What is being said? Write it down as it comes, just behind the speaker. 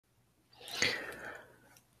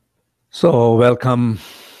So welcome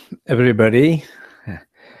everybody.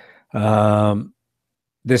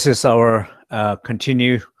 This is our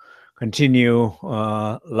continue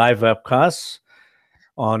live webcast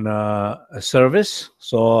on a service.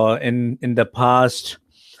 So in the past,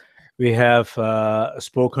 we have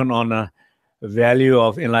spoken on a value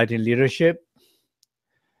of enlightened leadership.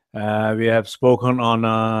 We have spoken on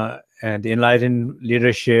the enlightened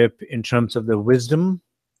leadership in terms of the wisdom.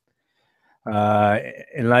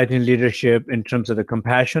 Enlightened leadership in terms of the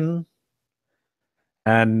compassion,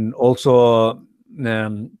 and also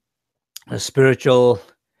a spirituality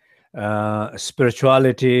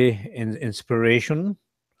in inspiration.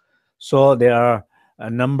 So there are a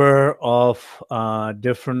number of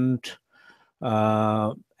different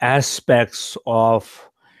aspects of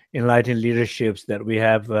enlightened leaderships that we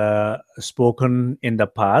have spoken in the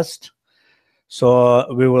past. So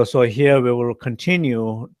here we will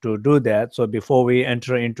continue to do that. So before we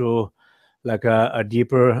enter into like a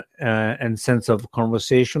deeper and sense of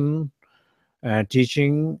conversation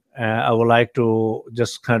teaching, I would like to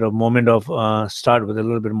just kind of moment of start with a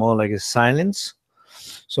little bit more like a silence.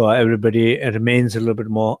 So everybody remains a little bit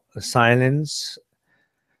more silence.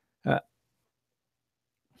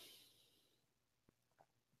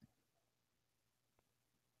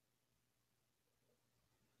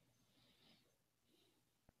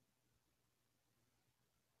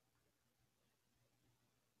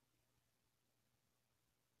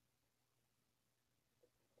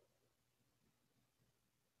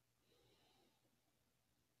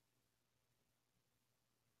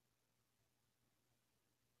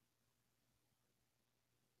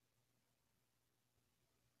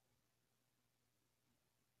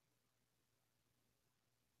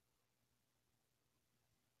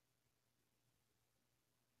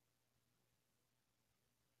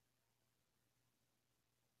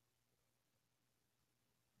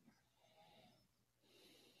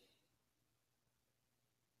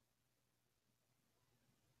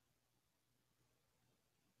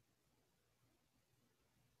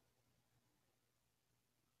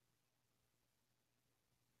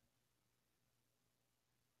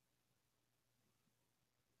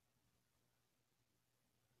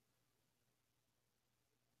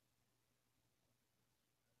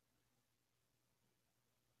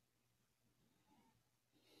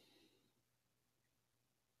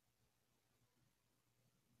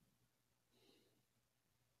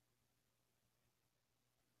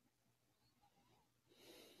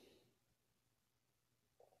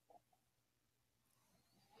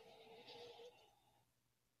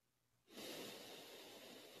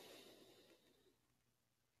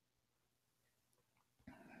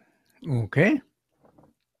 Okay.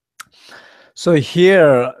 So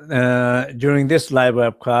here, during this live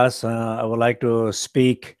webcast, I would like to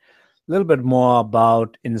speak a little bit more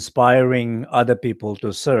about inspiring other people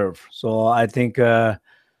to serve. So I think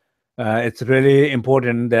it's really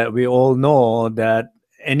important that we all know that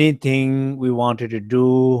anything we wanted to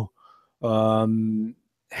do,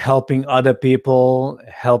 helping other people,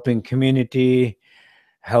 helping community,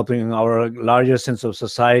 helping our larger sense of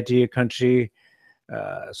society, country,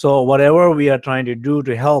 so whatever we are trying to do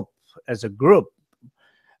to help as a group,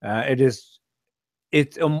 it's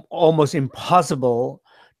almost impossible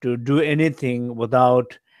to do anything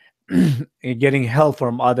without getting help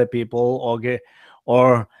from other people,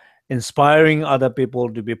 or inspiring other people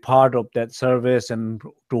to be part of that service and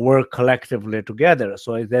to work collectively together.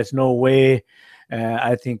 So there's no way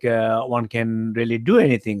I think one can really do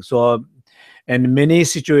anything. So in many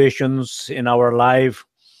situations in our life,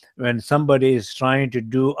 when somebody is trying to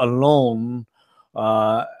do alone,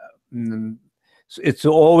 it's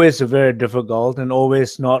always very difficult and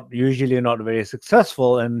usually not very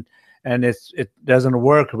successful, and it doesn't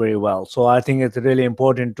work very well. So I think it's really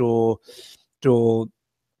important to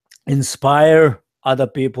inspire other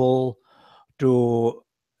people to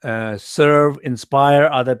serve, inspire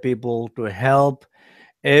other people to help,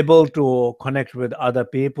 able to connect with other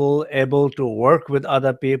people, able to work with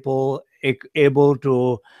other people, able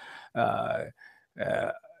to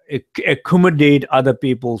accommodate other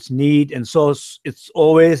people's need. And so it's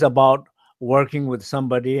always about working with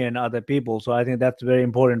somebody and other people. So I think that's a very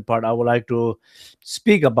important part. I would like to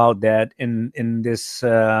speak about that in this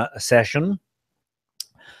session.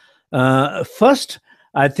 First,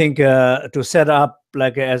 I think to set up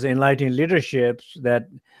like as enlightened leaderships, that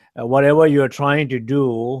whatever you're trying to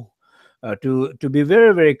do, to be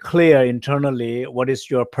very, very clear internally, what is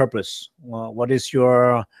your purpose? What is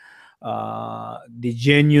your the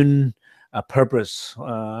genuine purpose,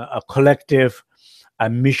 a collective a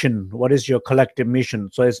mission. What is your collective mission?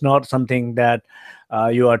 So it's not something that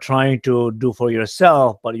you are trying to do for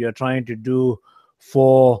yourself, but you're trying to do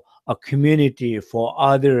for a community, for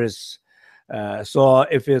others. So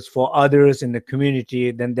if it's for others in the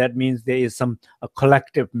community, then that means there is a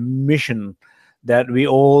collective mission that we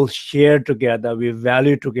all share together, we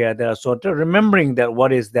value together. So to remembering that,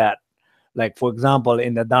 what is that? Like, for example,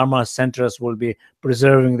 in the Dharma centers, will be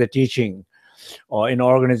preserving the teaching, or in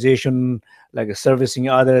organization like servicing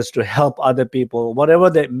others to help other people. Whatever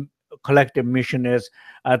the collective mission is,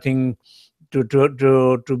 I think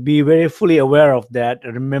to be very fully aware of that,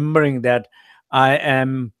 remembering that I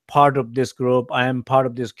am part of this group, I am part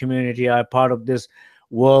of this community, I am part of this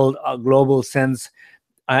world, a global sense.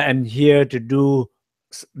 I am here to do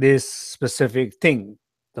this specific thing,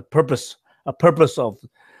 a purpose of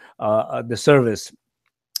the service.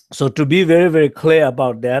 So to be very, very clear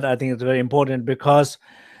about that, I think it's very important, because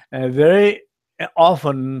very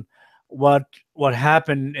often what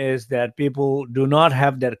happened is that people do not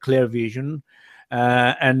have that clear vision,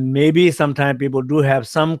 and maybe sometimes people do have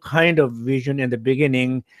some kind of vision in the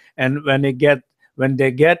beginning, and when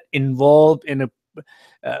they get involved in a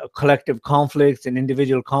collective conflicts and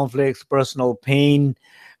individual conflicts, personal pain,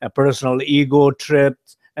 personal ego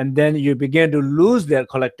trips, and then you begin to lose their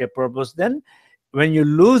collective purpose. Then when you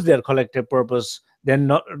lose their collective purpose,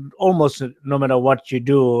 then almost no matter what you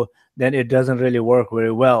do, then it doesn't really work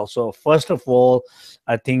very well. So first of all,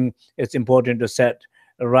 I think it's important to set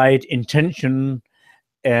the right intention,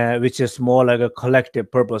 which is more like a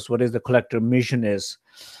collective purpose. What is the collective mission is?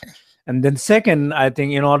 And then second, I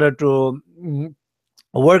think in order to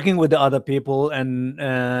working with the other people and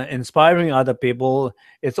inspiring other people,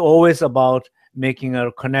 it's always about making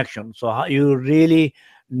a connection. So how you really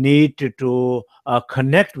need to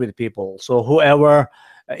connect with people. So whoever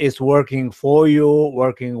is working for you,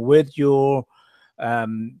 working with you,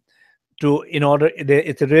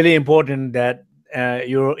 it's really important that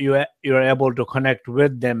you're able to connect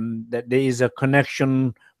with them, that there is a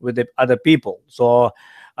connection with the other people. So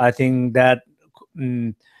I think that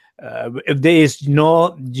if there is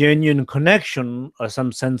no genuine connection, or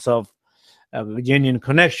some sense of genuine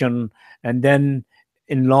connection, and then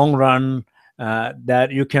in long run,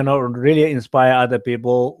 that you cannot really inspire other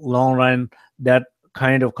people, long run, that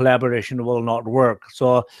kind of collaboration will not work.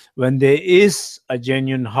 So when there is a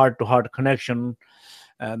genuine heart-to-heart connection,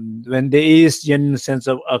 when there is genuine sense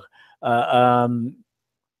of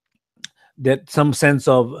that some sense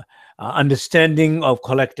of understanding of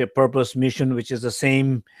collective purpose, mission, which is the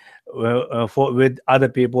same with other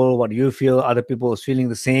people, what you feel, other people is feeling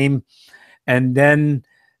the same, and then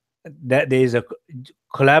that there is a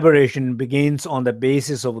collaboration begins on the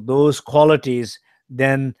basis of those qualities,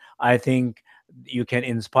 then I think you can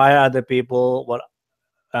inspire other people. What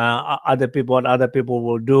other people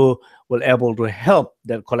will do will able to help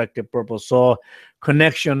that collective purpose. So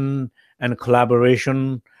connection and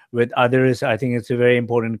collaboration with others, I think it's a very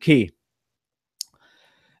important key.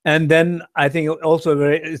 And then I think also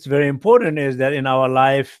it's very important is that in our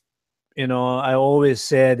life, I always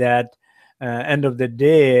say that end of the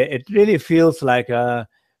day, it really feels like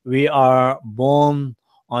we are born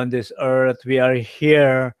on this earth. We are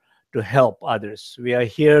here to help others. We are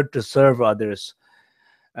here to serve others,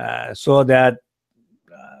 so that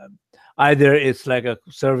either it's like a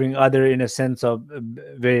serving other in a sense of a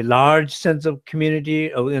very large sense of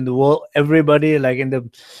community in the world, everybody, like in the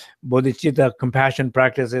bodhicitta compassion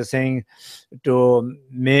practice is saying to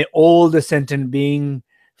may all the sentient being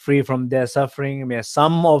free from their suffering, may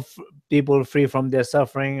some of people free from their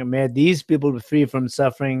suffering, may these people be free from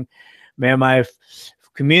suffering, may my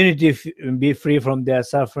community be free from their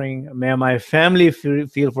suffering, may my family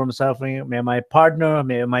feel from suffering, may my partner,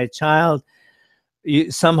 may my child,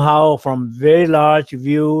 somehow from very large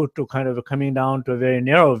view to kind of coming down to a very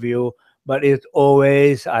narrow view. But it's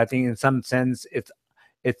always, I think in some sense, it's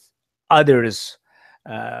others,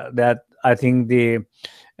 that I think the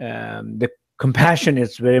compassion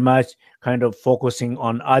is very much kind of focusing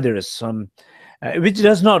on others, which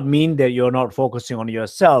does not mean that you're not focusing on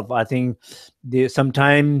yourself. I think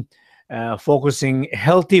sometimes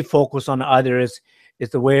healthy focus on others is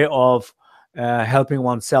the way of helping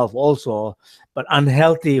oneself also. But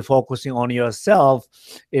unhealthy focusing on yourself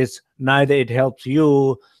is neither it helps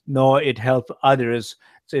you nor it helps others.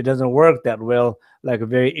 So it doesn't work that well, like a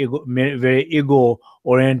very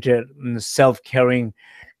ego-oriented, self-caring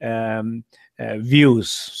views.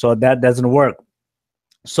 So that doesn't work.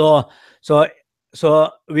 So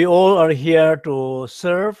we all are here to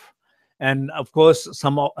serve, and of course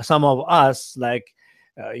some of us, like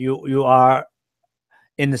you are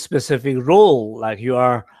in a specific role, like you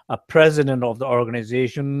are a president of the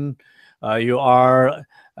organization, you are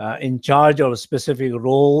in charge of a specific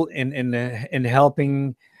role in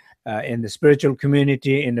helping in the spiritual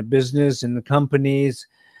community, in the business, in the companies,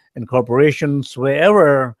 in corporations,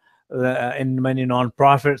 wherever, in many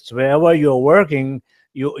nonprofits, wherever you're working,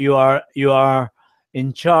 you are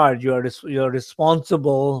in charge. You're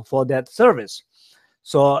responsible for that service.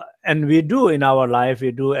 So, and we do in our life,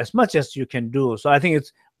 we do as much as you can do. So I think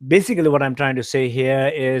it's basically what I'm trying to say here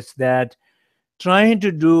is that trying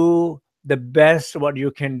to do the best what you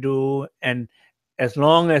can do, and as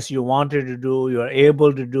long as you wanted to do, you're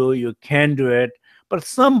able to do, you can do it. But at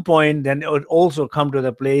some point, then it would also come to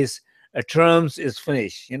the place terms is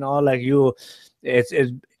finished. You know, like it's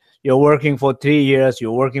you're working for 3 years,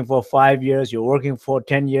 you're working for 5 years, you're working for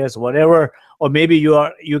 10 years, whatever. Or maybe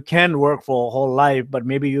you can work for a whole life, but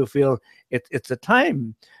maybe you feel it's a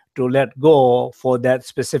time to let go for that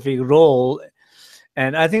specific role.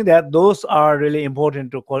 And I think that those are really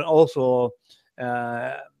important to also,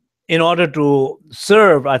 in order to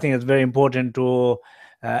serve, I think it's very important to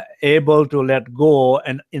able to let go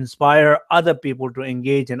and inspire other people to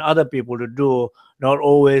engage and other people to do, not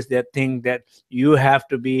always that thing that you have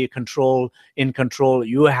to be in control,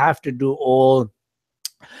 you have to do all,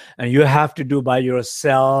 and you have to do by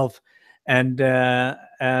yourself, and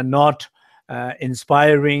not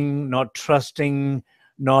inspiring, not trusting,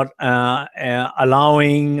 not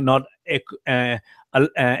allowing, not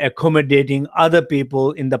accommodating other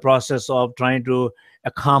people in the process of trying to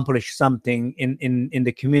accomplish something in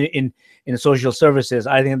the community, in social services.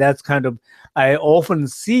 I think that's kind of, I often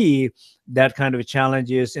see that kind of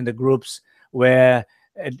challenges in the groups where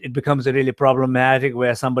it becomes really problematic,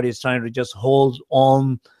 where somebody is trying to just hold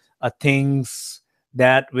on things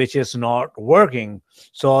that which is not working.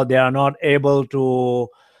 So they are not able to,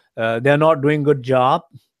 they're not doing good job.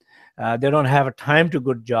 They don't have a time to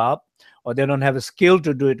good job, or they don't have a skill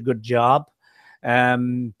to do it good job.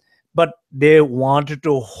 But they wanted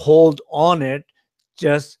to hold on it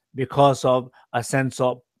just because of a sense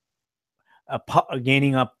of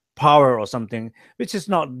gaining a power or something, which is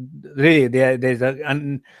not really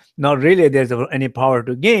not really there's any power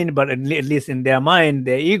to gain, but at least in their mind,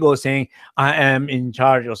 their ego saying, I am in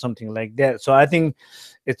charge or something like that. So I think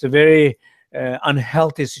it's a very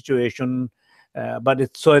unhealthy situation. But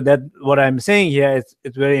it's so that what I'm saying here is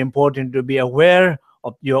it's very important to be aware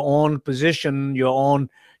of your own position, your own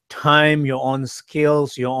time, your own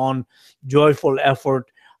skills, your own joyful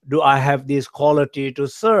effort. Do I have this quality to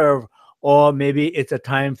serve? Or maybe it's a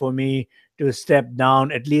time for me to step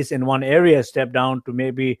down, at least in one area, step down to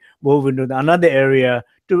maybe move into another area,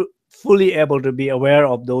 to fully able to be aware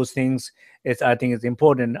of those things. I think it's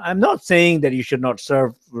important. I'm not saying that you should not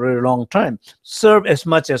serve for a very long time. Serve as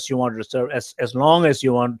much as you want to serve, as long as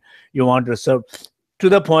you want to serve, to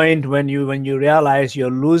the point when you realize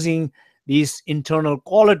you're losing this internal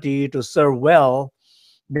quality to serve well.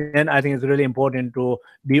 Then I think it's really important to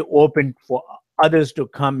be open for others to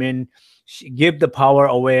come in, give the power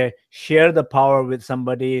away, share the power with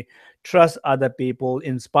somebody, trust other people,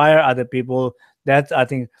 inspire other people. That's, I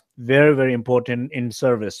think, very, very important in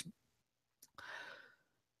service.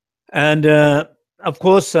 And of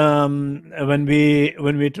course, when we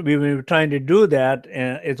were trying to do that,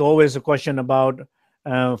 it's always a question about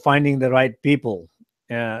finding the right people,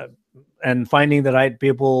 and finding the right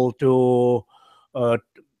people to.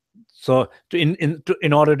 So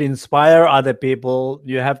in order to inspire other people,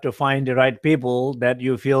 you have to find the right people that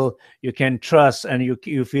you feel you can trust and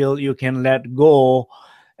you feel you can let go.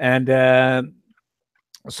 And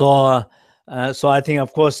so I think,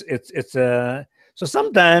 of course, it's so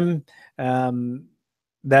sometimes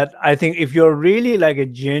that I think if you're really like a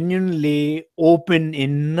genuinely open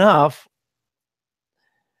enough,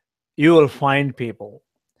 you will find people.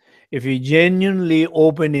 If you genuinely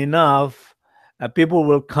open enough, people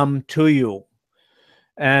will come to you.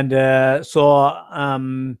 And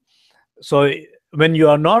so when you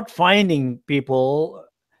are not finding people,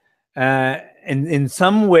 in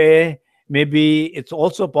some way, maybe it's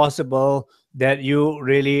also possible that you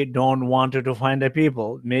really don't want to find the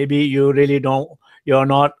people. Maybe you're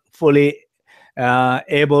not fully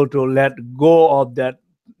able to let go of that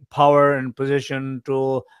power and position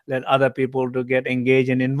to let other people to get engaged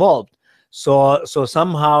and involved. So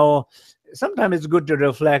somehow, sometimes it's good to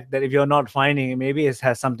reflect that if you're not finding, maybe it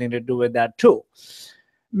has something to do with that too.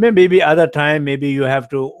 Maybe other time, maybe you have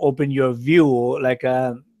to open your view, like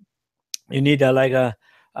you need a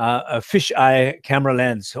fisheye camera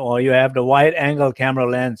lens, or you have the wide angle camera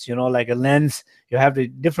lens, like a lens. You have the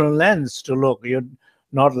different lens to look. You're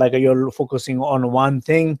not like you're focusing on one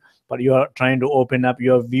thing, but you are trying to open up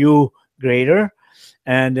your view greater.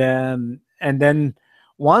 And then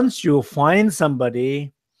once you find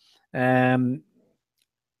somebody, I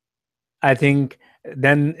think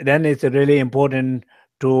then it's really important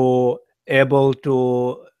to able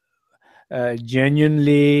to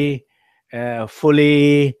genuinely,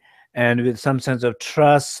 fully, and with some sense of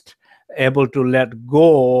trust, able to let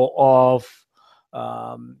go of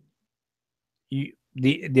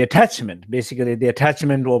the attachment, basically the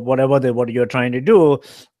attachment of whatever what you're trying to do,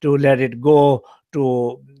 to let it go,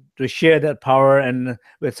 to share that power and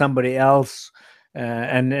with somebody else,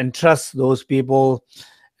 and trust those people.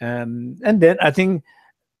 And then I think,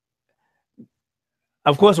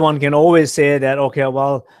 of course, one can always say that, okay,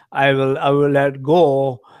 well, I will let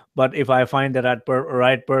go, but if I find the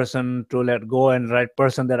right person to let go and right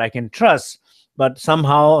person that I can trust. But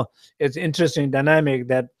somehow it's interesting dynamic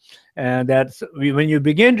that when you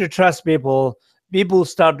begin to trust people, people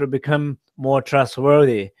start to become more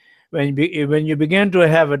trustworthy. When you begin to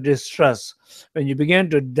have a distrust, when you begin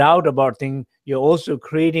to doubt about things, you're also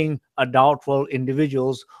creating a doubtful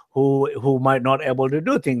individuals who might not able to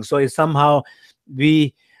do things. So it's somehow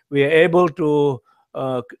we are able to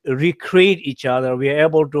recreate each other. We are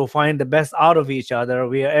able to find the best out of each other.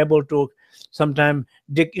 We are able to sometimes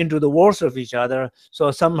dig into the worst of each other.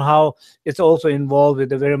 So somehow it's also involved with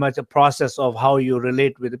very much a process of how you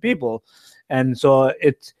relate with the people. And so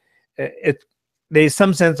there's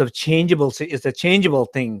some sense of changeable. It's a changeable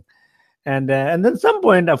thing. And then some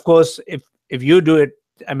point, of course, if you do it,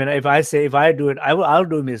 I mean, if I do it, I'll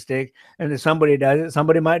do a mistake. And if somebody does it,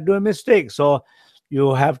 somebody might do a mistake. So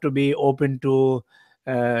you have to be open to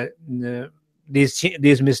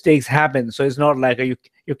these mistakes happen. So it's not like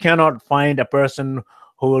you cannot find a person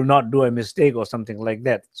who will not do a mistake or something like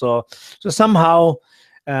that. So somehow,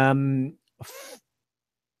 and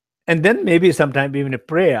then maybe sometimes even a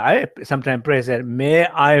prayer. I sometimes pray that, may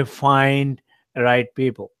I find the right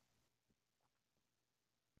people.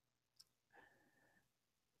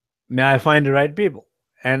 May I find the right people.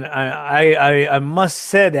 And I must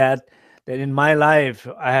say that in my life,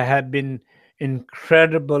 I have been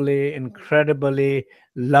incredibly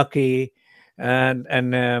lucky,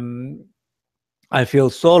 and I feel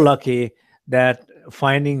so lucky that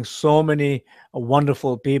finding so many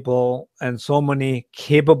wonderful people and so many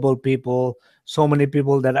capable people, so many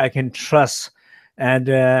people that I can trust. And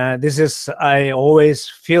I always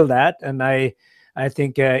feel that. And I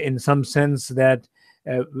think in some sense that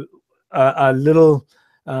a little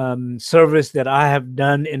service that I have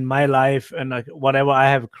done in my life, and whatever I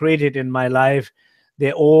have created in my life,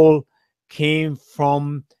 they all came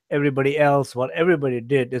from everybody else. What everybody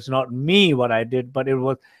did, it's not me what I did, but it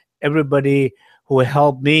was everybody who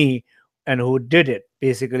helped me and who did it,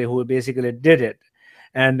 who basically did it.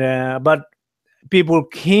 And but people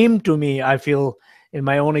came to me, I feel, in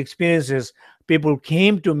my own experiences, people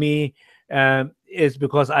came to me is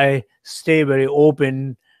because I stay very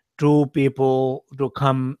open to people to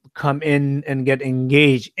come in and get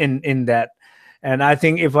engaged in that. And I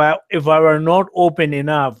think if I were not open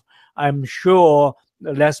enough, I'm sure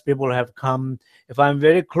less people have come. If I'm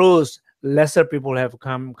very close, lesser people have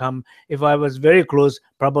come. If I was very close,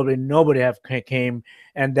 probably nobody have came.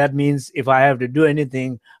 And that means if I have to do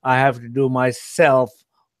anything, I have to do myself,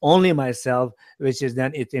 only myself, which is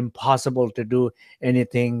then it's impossible to do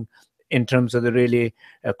anything in terms of the really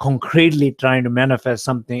concretely trying to manifest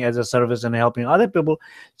something as a service and helping other people.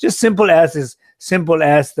 Just simple as the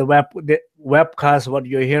webcast, what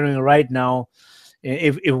you're hearing right now.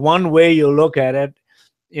 If one way you look at it,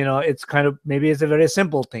 it's kind of, maybe it's a very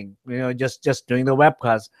simple thing, just doing the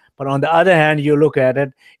webcast. But on the other hand, you look at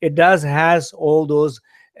it, it has all those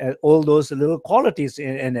little qualities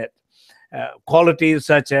in it. Qualities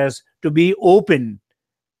such as to be open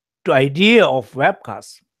to idea of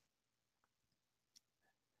webcasts.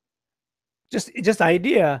 Just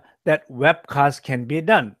idea that webcast can be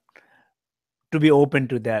done, to be open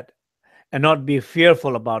to that, and not be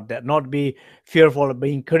fearful about that, not be fearful of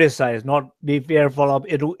being criticized, not be fearful of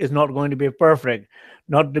it is not going to be perfect,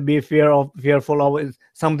 not to be fearful of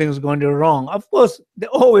something's going to go wrong. Of course,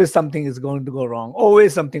 always something is going to go wrong.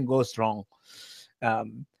 Always something goes wrong.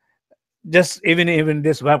 Just even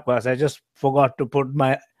this webcast, I just forgot to put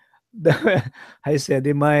my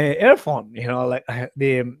earphone, like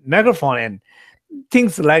the microphone in,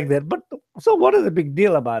 things like that. But so what is the big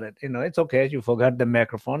deal about it? It's okay. You forgot the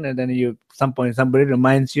microphone, and then some point somebody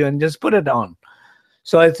reminds you and just put it on.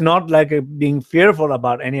 So it's not like being fearful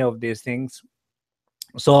about any of these things.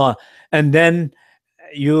 So, and then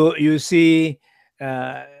you see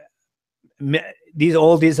all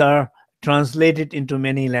these are translated into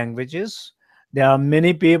many languages. There are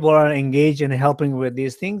many people are engaged in helping with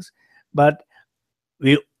these things, but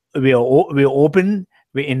we we open,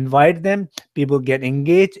 we invite them, people get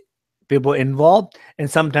engaged, people involved, and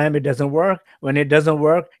sometimes it doesn't work. When it doesn't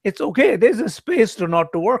work, it's okay. There's a space to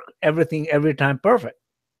not to work everything every time perfect.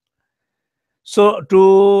 So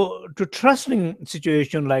to trusting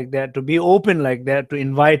situation like that, to be open like that, to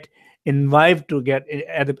invite to get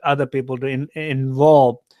other people to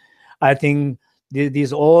involve, I think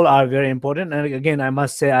these all are very important. And again, I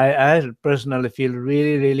must say, I personally feel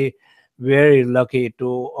really, really very lucky to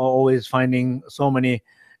always finding so many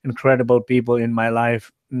incredible people in my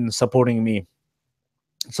life supporting me.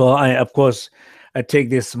 So I, of course, I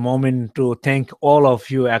take this moment to thank all of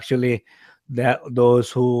you, actually, that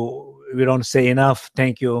those who we don't say enough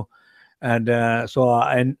thank you. And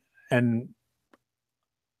and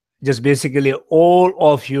just basically all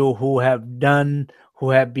of you who have done, who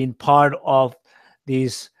have been part of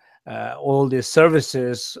these all these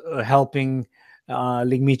services, helping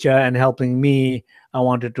Ligmincha and helping me. I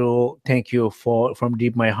wanted to thank you for from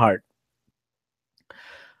deep my heart.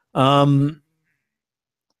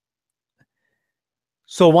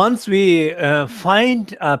 So once we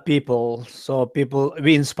find people, so people,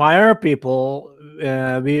 we inspire people,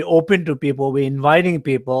 we open to people, we inviting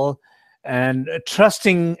people, and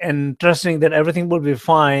trusting that everything will be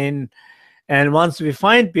fine. And once we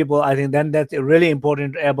find people, I think then that's really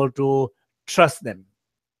important, able to trust them,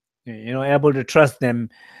 able to trust them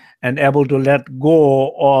and able to let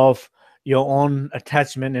go of your own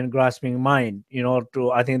attachment and grasping mind,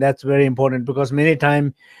 I think that's very important, because many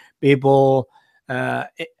times people uh,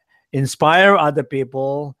 inspire other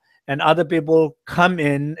people, and other people come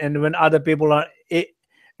in, and when other people are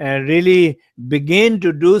really begin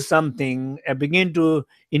to do something, begin to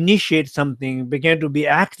initiate something, begin to be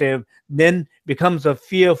active, then becomes a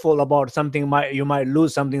fearful about something, you might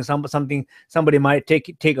lose something, somebody might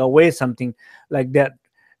take away something, like that,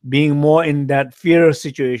 being more in that fear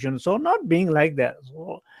situation. So not being like that.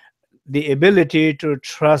 So the ability to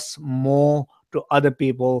trust more to other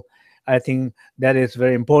people, I think that is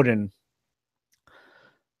very important.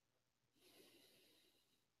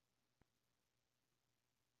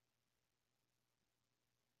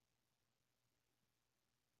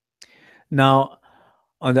 Now,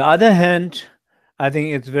 on the other hand, I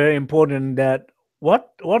think it's very important that what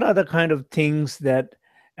are the kind of things that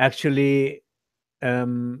actually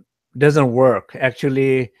doesn't work,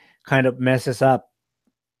 actually kind of messes up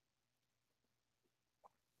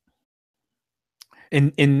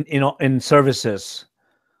in services.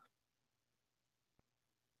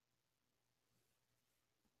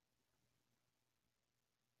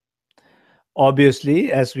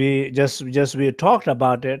 Obviously, as we just we talked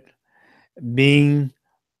about it, being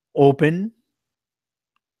open,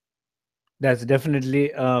 that's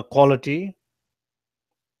definitely a quality.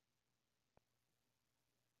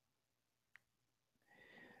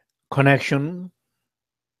 Connection,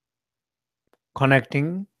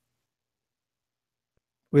 connecting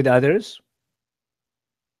with others,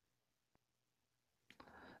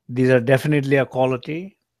 these are definitely a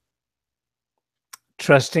quality.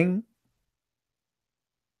 Trusting,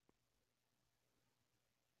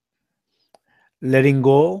 letting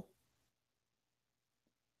go,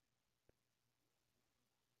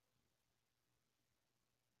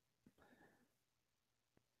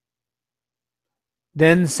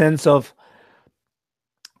 then a sense of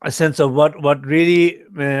what really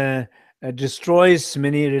destroys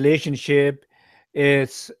many relationship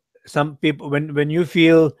is some people, when you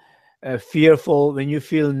feel fearful, when you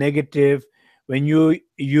feel negative, when you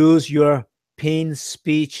use your pain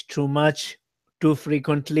speech too much, too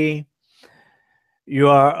frequently,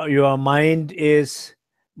 your mind is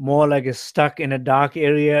more like a stuck in a dark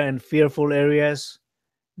area and fearful areas,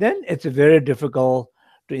 then it's very difficult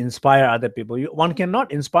to inspire other people. One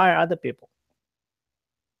cannot inspire other people.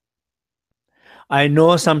 I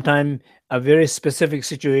know sometimes a very specific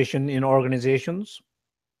situation in organizations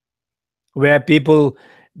where people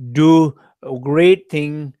do a great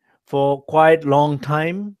thing for quite long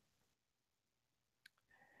time,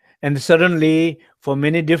 and suddenly, for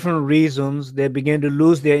many different reasons, they begin to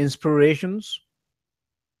lose their inspirations,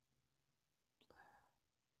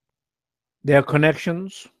 their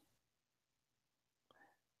connections.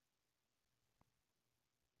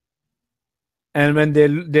 And when they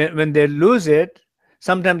lose it,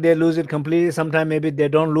 sometimes they lose it completely, sometimes maybe they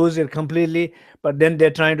don't lose it completely, but then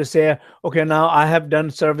they're trying to say, okay, now I have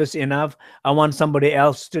done service enough, I want somebody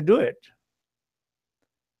else to do it.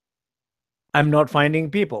 I'm not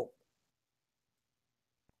finding people.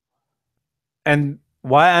 And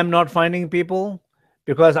why I'm not finding people?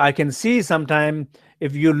 Because I can see sometimes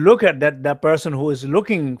if you look at that person who is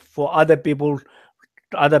looking for other people,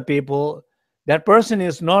 that person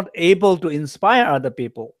is not able to inspire other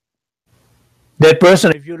people. That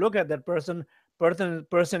person, if you look at that person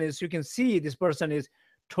is, you can see this person is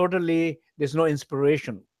totally, there's no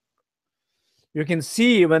inspiration. You can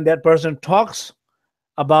see when that person talks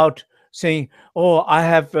about saying, oh, I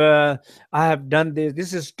have done this,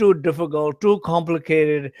 this is too difficult, too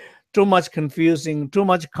complicated, too much confusing, too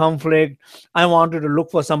much conflict, I wanted to look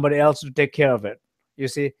for somebody else to take care of it. You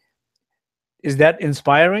see, is that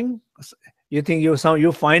inspiring? You think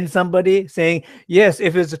you find somebody saying, yes,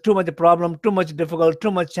 if it's too much a problem, too much difficult,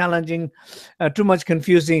 too much challenging, too much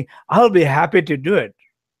confusing, I'll be happy to do it.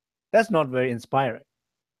 That's not very inspiring.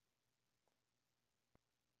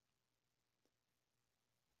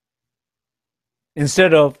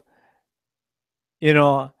 Instead of,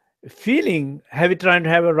 feeling, trying to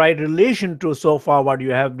have a right relation to so far what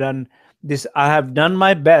you have done. This, I have done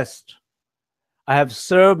my best. I have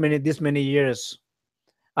served this many years.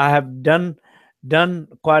 I have done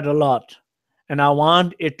quite a lot, and I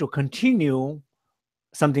want it to continue,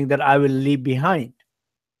 something that I will leave behind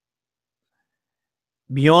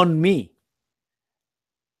beyond me.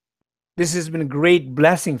 This has been a great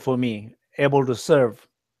blessing for me, able to serve.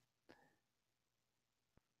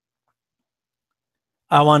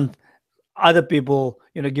 I want other people,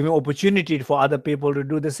 giving opportunity for other people to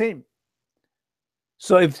do the same.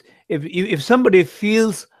 So if somebody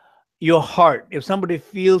feels your heart, if somebody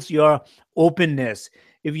feels your openness,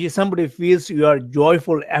 if somebody feels your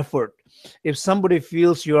joyful effort, if somebody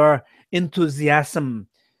feels your enthusiasm,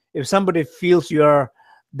 if somebody feels your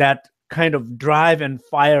that kind of drive and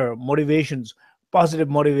fire, motivations, positive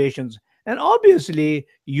motivations, and obviously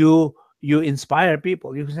you inspire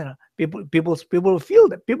people. You say people feel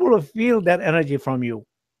that. People will feel that energy from you.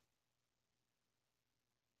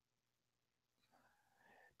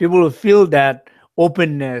 People will feel that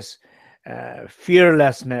openness,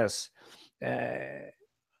 fearlessness,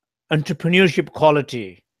 entrepreneurship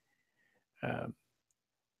quality.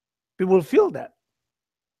 People will feel that,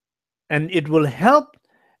 and it will help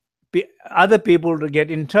other people to get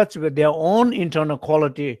in touch with their own internal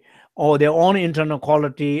quality, or their own internal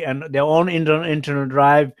quality and their own internal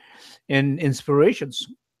drive and inspirations.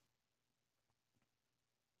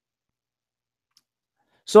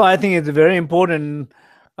 So I think it's very important,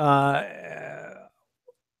 trying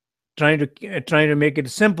to make it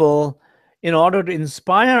simple, in order to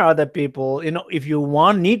inspire other people. If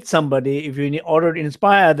you need somebody, if you in order to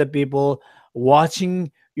inspire other people, watching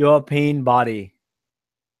your pain body,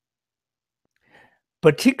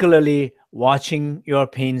 particularly watching your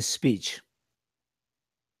pain speech,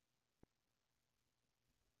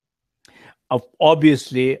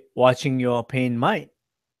 obviously watching your pain mind.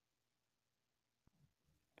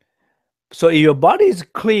 So if your body is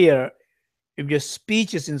clear, if your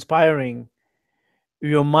speech is inspiring, if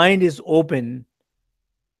your mind is open,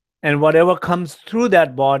 and whatever comes through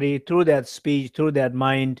that body, through that speech, through that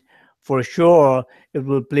mind, for sure it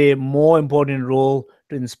will play a more important role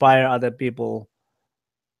to inspire other people,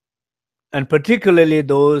 and particularly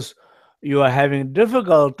those you are having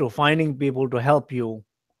difficult to finding people to help you.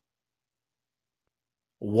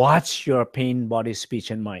 Watch your pain body,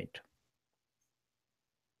 speech, and mind.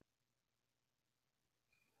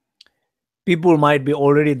 People might be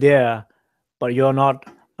already there, but you're not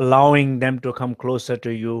allowing them to come closer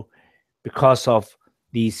to you because of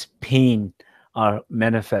these pain are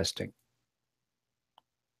manifesting.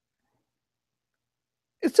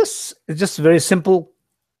 It's just a very simple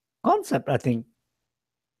concept, I think.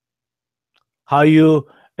 How you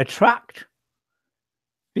attract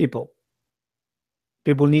people.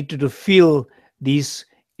 People need to feel these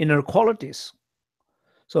inner qualities.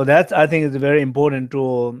 So that's, I think, is very important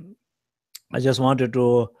to. I just wanted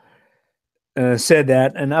to say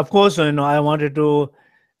that, and of course, I wanted to.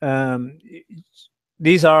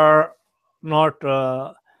 These are not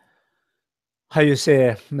how you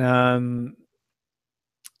say.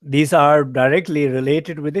 These are directly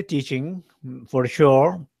related with the teaching, for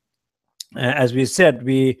sure. As we said,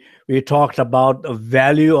 we talked about the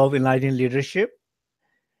value of enlightened leadership.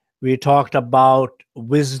 We talked about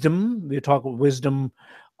wisdom. We talked wisdom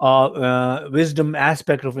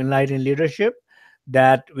aspect of enlightened leadership,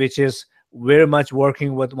 that which is very much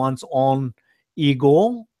working with one's own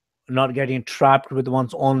ego, not getting trapped with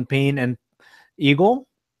one's own pain and ego.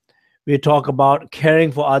 We talk about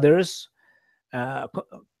caring for others,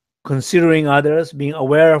 considering others, being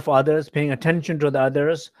aware of others, paying attention to the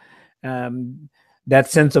others, that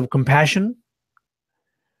sense of compassion.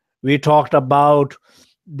 We talked about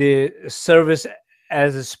the service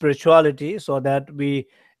as a spirituality, so that we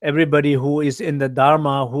everybody who is in the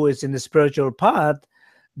Dharma, who is in the spiritual path,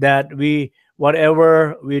 that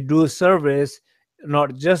whatever we do service,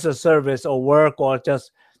 not just a service or work or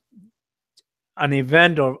just an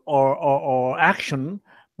event or action,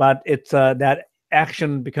 but it's that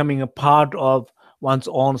action becoming a part of one's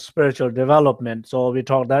own spiritual development. So we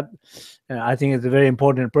talk that I think it's very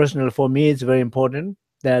important. Personally, for me, it's very important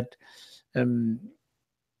that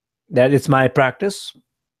that it's my practice.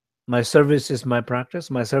 My service is my practice.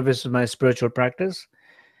 My service is my spiritual practice.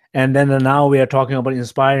 And then now we are talking about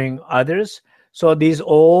inspiring others. So these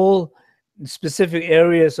all specific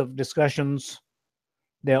areas of discussions,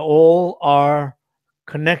 they all are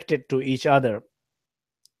connected to each other.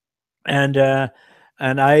 And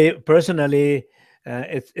I personally,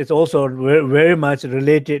 it's also very much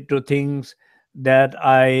related to things that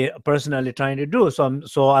I personally trying to do.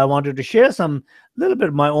 So I wanted to share some little bit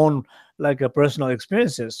of my own like personal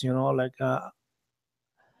experiences. Like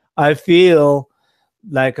I feel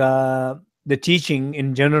like the teaching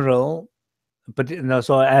in general, but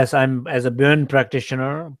so as a burn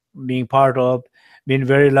practitioner, being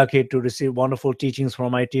very lucky to receive wonderful teachings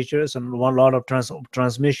from my teachers and one lot of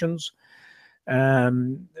transmissions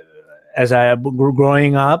as I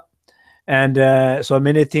growing up, and so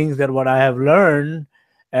many things that what I have learned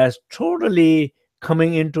as totally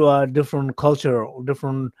coming into a different culture,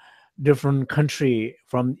 different country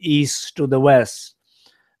from east to the west.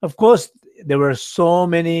 Of course, there were so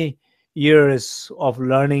many years of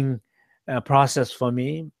learning process for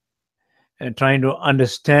me, and trying to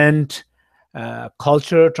understand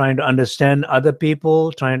culture, trying to understand other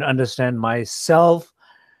people, trying to understand myself,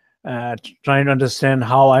 trying to understand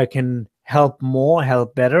how I can help more,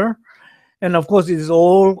 help better. And of course, it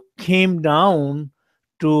all came down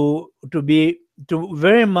to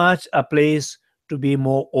very much a place to be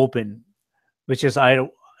more open, which is I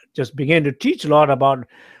just began to teach a lot about,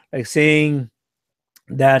 like saying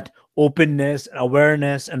that openness,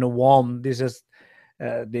 awareness, and warmth. This is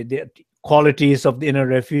the qualities of the inner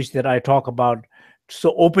refuge that I talk about.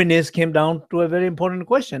 So openness came down to a very important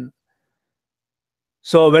question.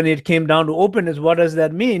 So when it came down to openness, what does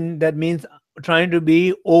that mean? That means trying to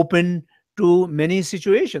be open to many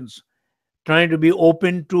situations, trying to be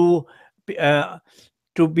open to the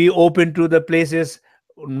places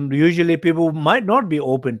usually people might not be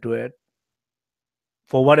open to it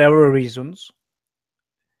for whatever reasons.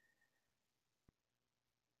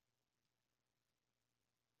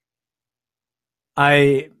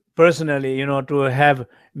 I personally, to have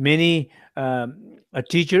many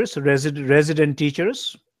teachers, resident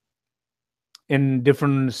teachers in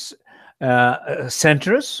different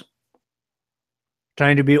centers,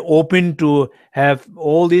 trying to be open to have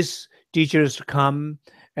all these teachers come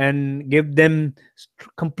and give them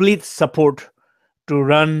complete support to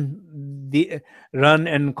run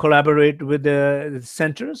and collaborate with the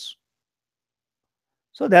centers.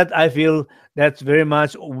 So that I feel that's very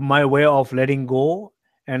much my way of letting go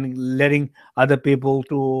and letting other people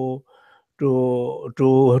to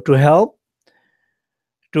help.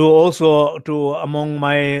 To also to among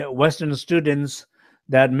my Western students,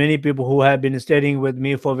 that many people who have been studying with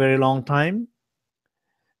me for a very long time,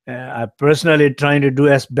 I personally trying to do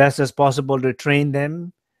as best as possible to train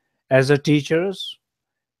them as a teachers,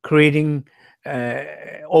 creating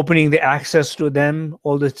opening the access to them,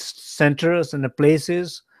 all the centers and the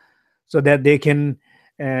places, so that they can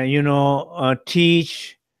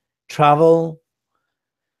teach, travel,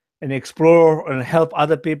 and explore and help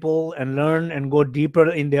other people and learn and go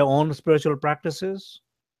deeper in their own spiritual practices.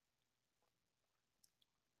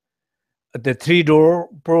 The three-door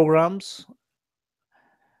programs,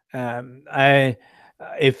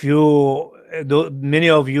 if you many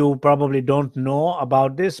of you probably don't know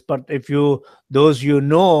about this, but those you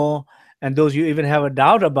know, and those you even have a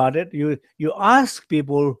doubt about it, you ask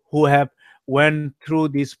people who have went through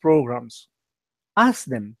these programs. Ask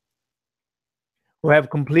them who have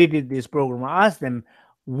completed this program. Ask them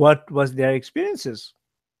what was their experiences.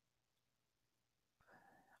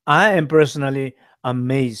 I am personally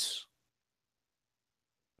amazed.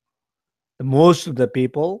 Most of the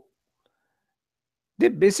people, they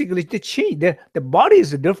change. Their body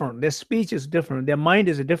is different. Their speech is different. Their mind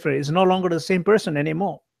is different. It's no longer the same person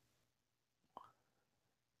anymore,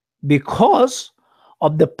 because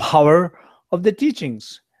of the power of the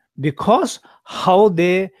teachings, because how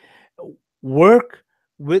they work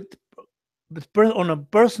with on a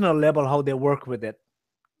personal level, how they work with it,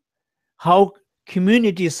 how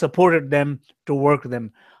community supported them to work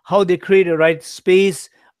them, how they create a right space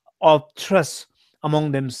of trust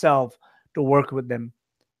among themselves to work with them.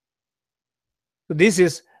 So this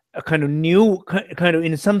is a kind of new,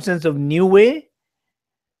 in some sense of new way,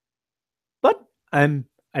 I'm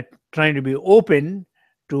trying to be open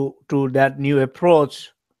to that new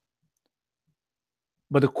approach,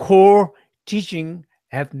 but the core teaching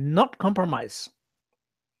have not compromised.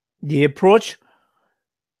 The approach,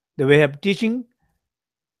 the way of teaching,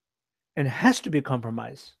 and has to be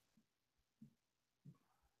compromised.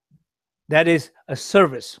 That is a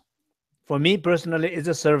service. For me personally, it's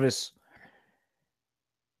a service.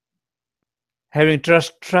 Having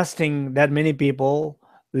trusting that many people,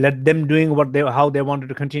 let them doing how they wanted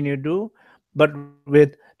to continue to do, but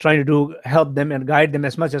with trying to help them and guide them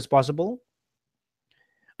as much as possible.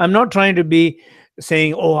 I'm not trying to be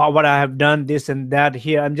saying, oh, what I have done, this and that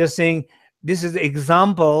here. I'm just saying this is an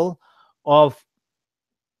example of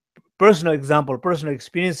personal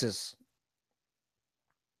experiences.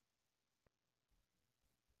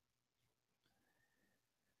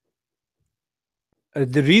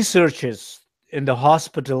 The researches in the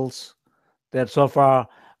hospitals, that so far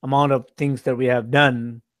amount of things that we have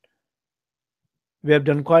done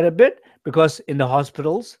quite a bit, because in the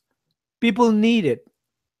hospitals people need it.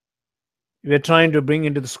 We're trying to bring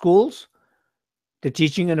into the schools the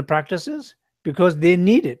teaching and the practices because they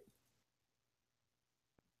need it.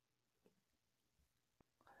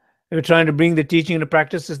 We're trying to bring the teaching and the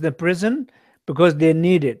practices in the prison because they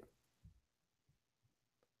need it.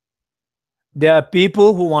 There are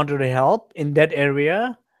people who wanted to help in that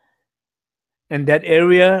area, and that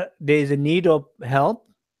area there is a need of help,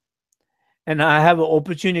 and I have an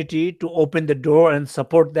opportunity to open the door and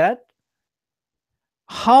support that.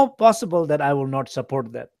 How possible that I will not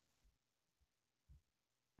support that?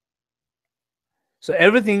 So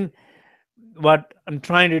everything what I'm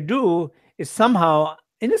trying to do is somehow,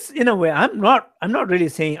 in a way, I'm not really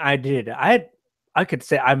saying I did it. I could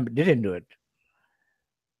say I didn't do it.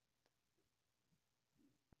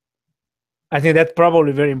 I think that's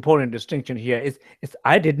probably a very important distinction here. It's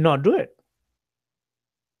I did not do it.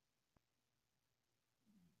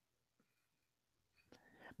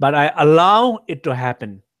 But I allow it to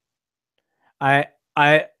happen. I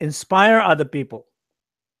inspire other people.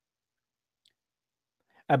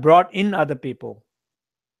 I brought in other people.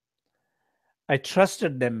 I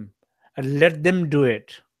trusted them. I let them do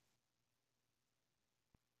it.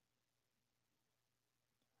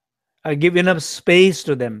 I give enough space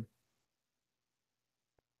to them,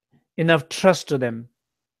 enough trust to them.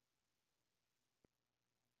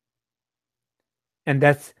 And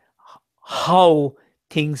that's how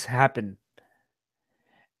things happen.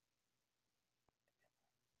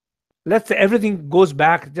 Let's say everything goes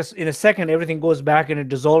back, just in a second, everything goes back and it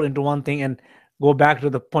dissolves into one thing and go back to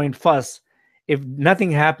the point first. If nothing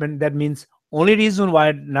happened, that means only reason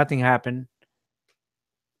why nothing happened,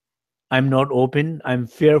 I'm not open, I'm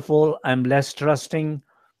fearful, I'm less trusting,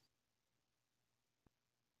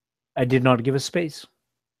 I did not give a space.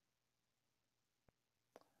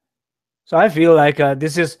 So I feel like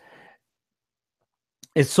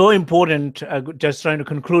it's so important, just trying to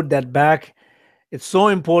conclude that back, it's so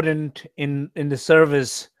important in the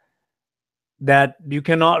service that you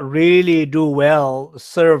cannot really do well,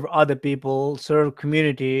 serve other people, serve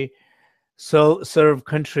community, so serve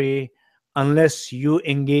country, unless you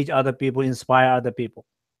engage other people, inspire other people.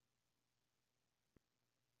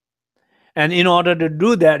 And in order to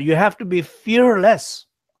do that, you have to be fearless.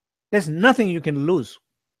 There's nothing you can lose.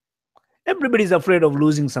 Everybody's afraid of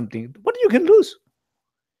losing something. What you can lose?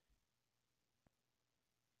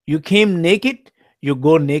 You came naked, you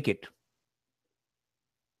go naked.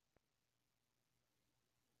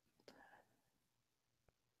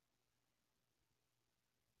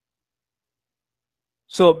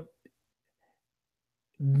 So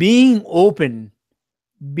being open,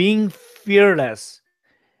 being fearless,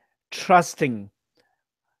 trusting,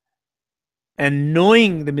 and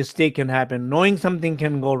knowing the mistake can happen, knowing something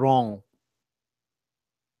can go wrong,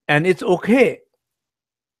 and it's okay.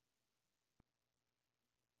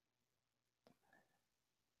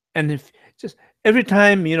 And if just every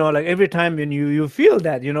time, like every time when you feel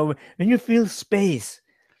that, when you feel space,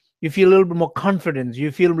 you feel a little bit more confidence,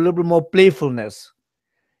 you feel a little bit more playfulness,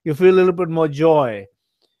 you feel a little bit more joy,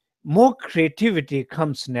 more creativity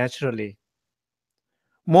comes naturally.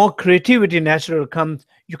 More creativity naturally comes,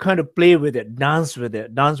 you kind of play with it, dance with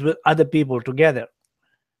other people together.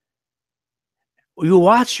 You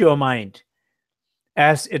watch your mind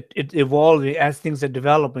as it evolves, as things are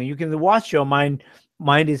developing. You can watch your mind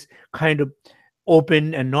is kind of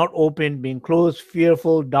open and not open, being closed,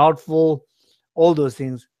 fearful, doubtful, all those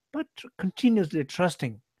things, but continuously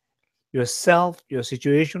trusting yourself, your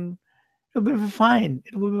situation. It will be fine.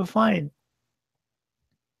 It will be fine.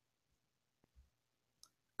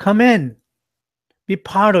 Come in, be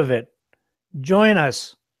part of it, join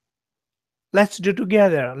us. Let's do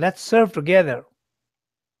together. Let's serve together.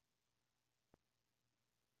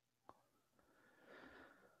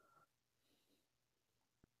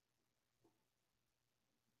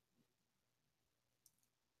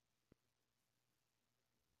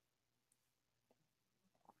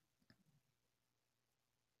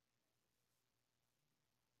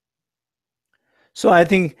 So I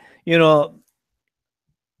think, I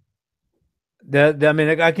mean,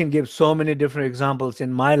 like, I can give so many different examples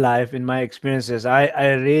in my life, in my experiences. I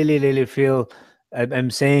really, really feel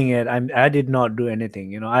I'm saying it. I did not do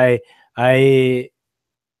anything. I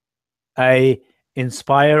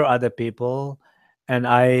inspire other people, and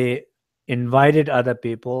I invited other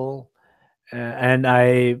people, and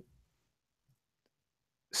I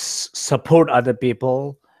support other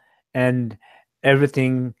people, and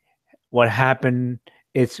everything what happened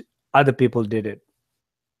is other people did it.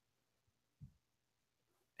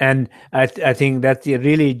 And I think that's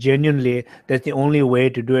really genuinely, that's the only way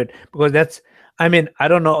to do it, because I mean, I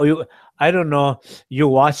don't know you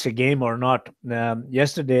watched the game or not.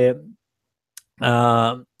 Yesterday,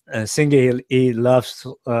 Singh, he loves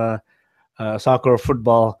soccer,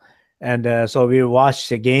 football, and so we watched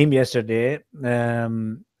the game yesterday.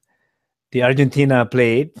 The Argentina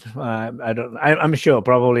played. I'm sure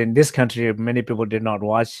probably in this country many people did not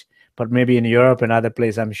watch, but maybe in Europe and other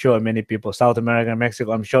places, I'm sure many people, South America,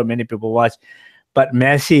 Mexico, I'm sure many people watch. But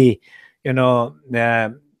Messi, in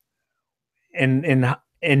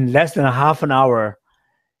less than a half an hour,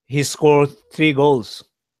 he scored 3 goals.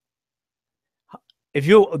 If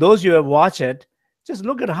those you have watched it, just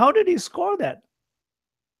look at how did he score that.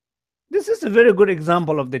 This is a very good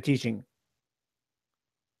example of the teaching.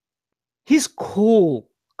 He's cool,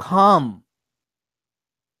 calm.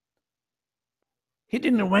 He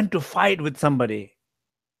didn't went to fight with somebody.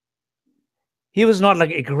 He was not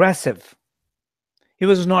like aggressive. He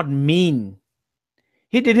was not mean.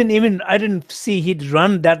 I didn't see he'd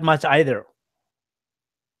run that much either.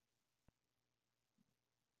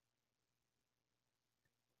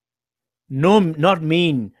 No, not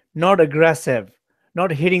mean, not aggressive,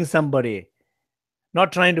 not hitting somebody,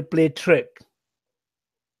 not trying to play trick,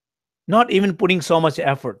 not even putting so much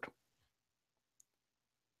effort.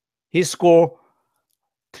 He scored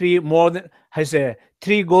 3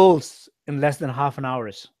 goals in less than half an hour,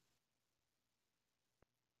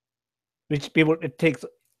 which it takes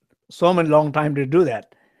so many long time to do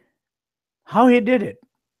that. How he did it?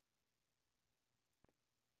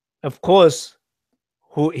 Of course,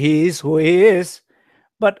 who he is.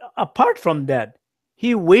 But apart from that,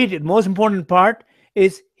 he waited. Most important part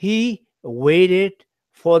is he waited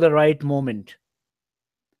for the right moment.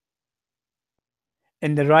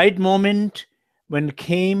 And the right moment, when it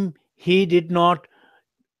came, he did not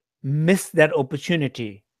miss that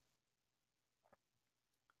opportunity.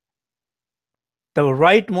 The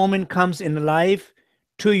right moment comes in life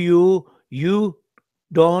to you, you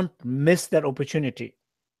don't miss that opportunity.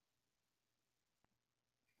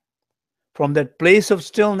 From that place of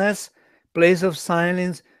stillness, place of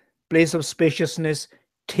silence, place of spaciousness,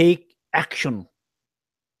 take action.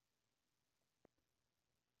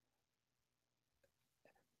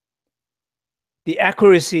 The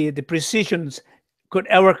accuracy, the precisions could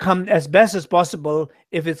ever come as best as possible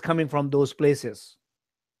if it's coming from those places.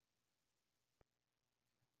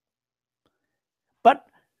 But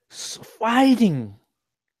fighting,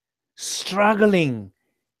 struggling,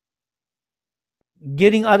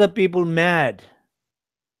 getting other people mad,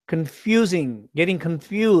 getting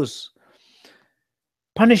confused,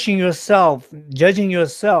 punishing yourself, judging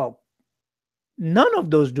yourself, none of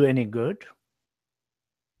those do any good.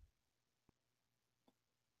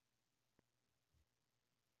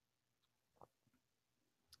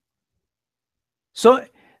 So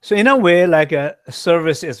in a way, like a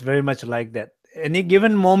service is very much like that. Any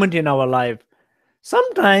given moment in our life,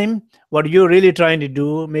 sometime what you're really trying to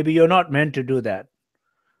do, maybe you're not meant to do that.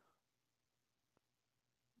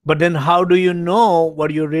 But then how do you know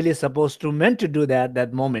what you're really supposed to meant to do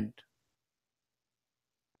that moment?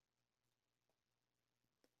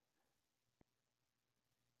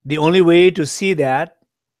 The only way to see that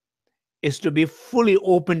is to be fully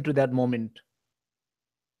open to that moment.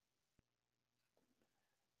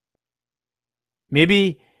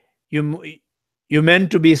 Maybe you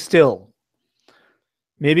meant to be still.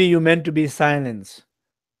 Maybe you meant to be silence.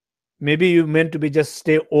 Maybe you meant to be just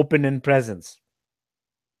stay open in presence.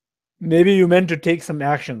 Maybe you meant to take some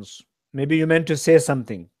actions. Maybe you meant to say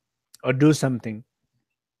something or do something.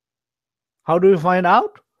 How do you find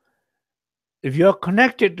out? If you're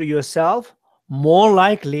connected to yourself, more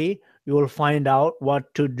likely you will find out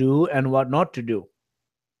what to do and what not to do.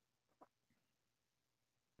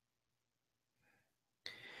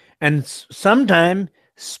 And sometimes,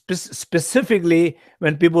 specifically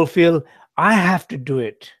when people feel, I have to do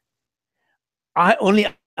it.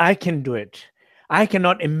 I can do it. I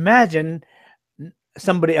cannot imagine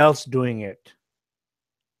somebody else doing it.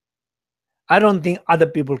 I don't think other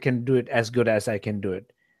people can do it as good as I can do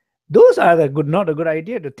it. Those are not a good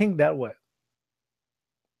idea to think that way.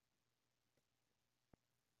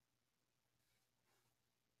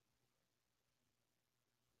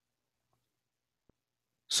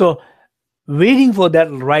 So waiting for that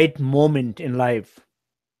right moment in life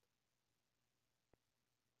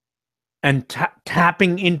and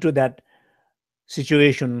tapping into that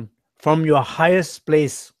situation from your highest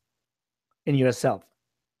place in yourself.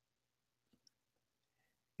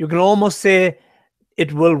 You can almost say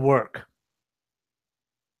it will work.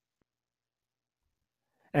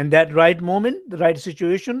 And that right moment, the right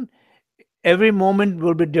situation, every moment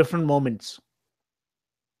will be different moments.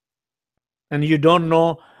 And you don't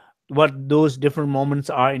know what those different moments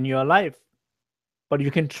are in your life. But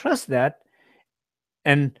you can trust that,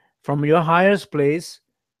 and from your highest place,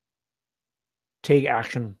 take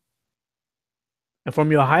action. And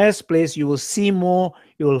from your highest place, you will see more,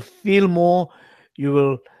 you will feel more, you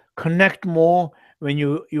will connect more. When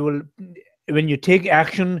you take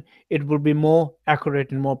action, it will be more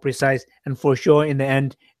accurate and more precise, and for sure in the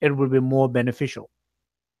end it will be more beneficial.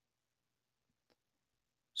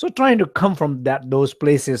 So trying to come from those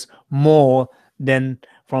places more than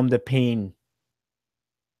from the pain,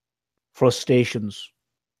 frustrations,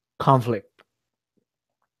 conflict.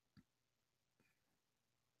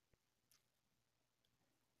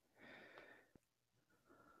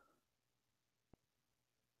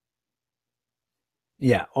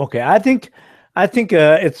 Yeah. Okay. I think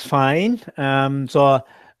it's fine. So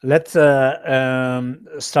let's start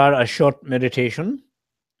a short meditation,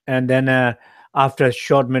 and then after a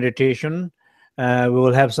short meditation, we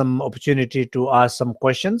will have some opportunity to ask some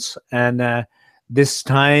questions. And this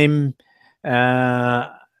time, uh,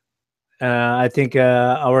 I think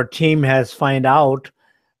our team has find out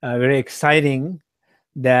very exciting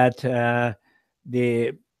that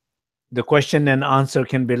the the question and answer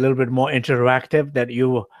can be a little bit more interactive, that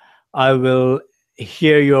I will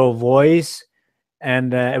hear your voice,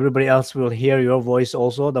 and everybody else will hear your voice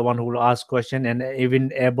also, the one who will ask question, and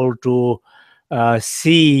even able to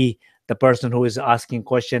see the person who is asking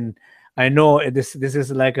question. I know this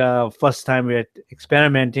is like a first time we're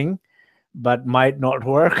experimenting, but might not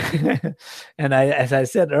work. And as I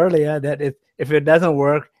said earlier, that if it doesn't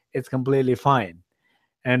work, it's completely fine.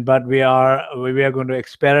 And but we are going to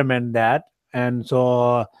experiment that. And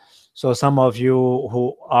so some of you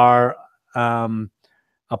who are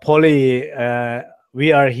a poly,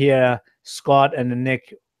 we are here, Scott and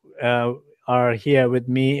Nick are here with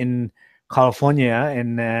me in California,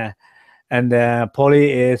 and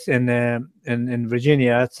Polly is in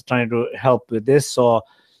Virginia, trying to help with this. So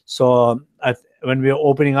when we're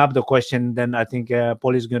opening up the question, then I think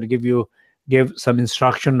Polly is going to give some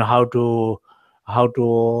instruction how to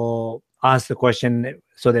ask the question,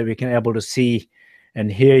 so that we can able to see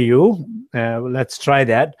and hear you. Let's try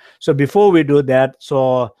that. So before we do that,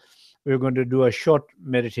 so we're going to do a short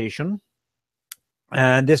meditation,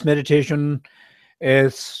 and this meditation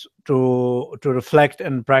is to reflect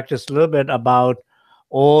and practice a little bit about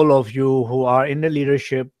all of you who are in the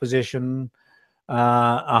leadership position,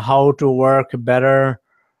 how to work better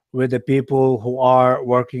with the people who are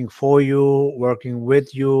working for you, working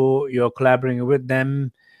with you, you're collaborating with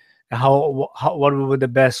them. What would be the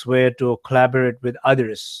best way to collaborate with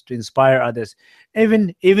others, to inspire others,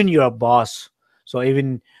 even your boss. So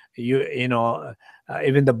even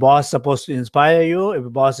even the boss supposed to inspire you. If the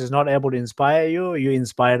boss is not able to inspire you, you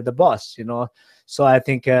inspire the boss. So I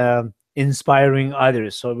think inspiring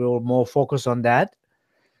others, so we will more focus on that.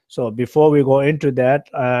 So before we go into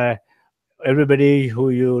that, everybody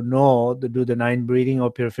who to do the 9 breathing or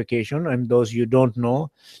purification, and those you don't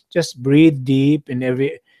know, just breathe deep in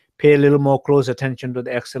pay a little more close attention to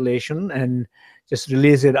the exhalation, and just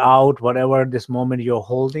release it out, whatever this moment you're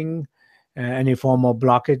holding, any form of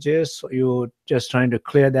blockages. You just trying to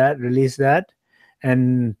clear that, release that.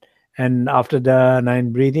 And after the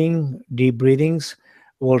 9 deep breathings,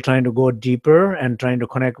 we're trying to go deeper and trying to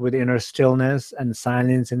connect with inner stillness and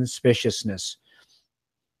silence and spaciousness.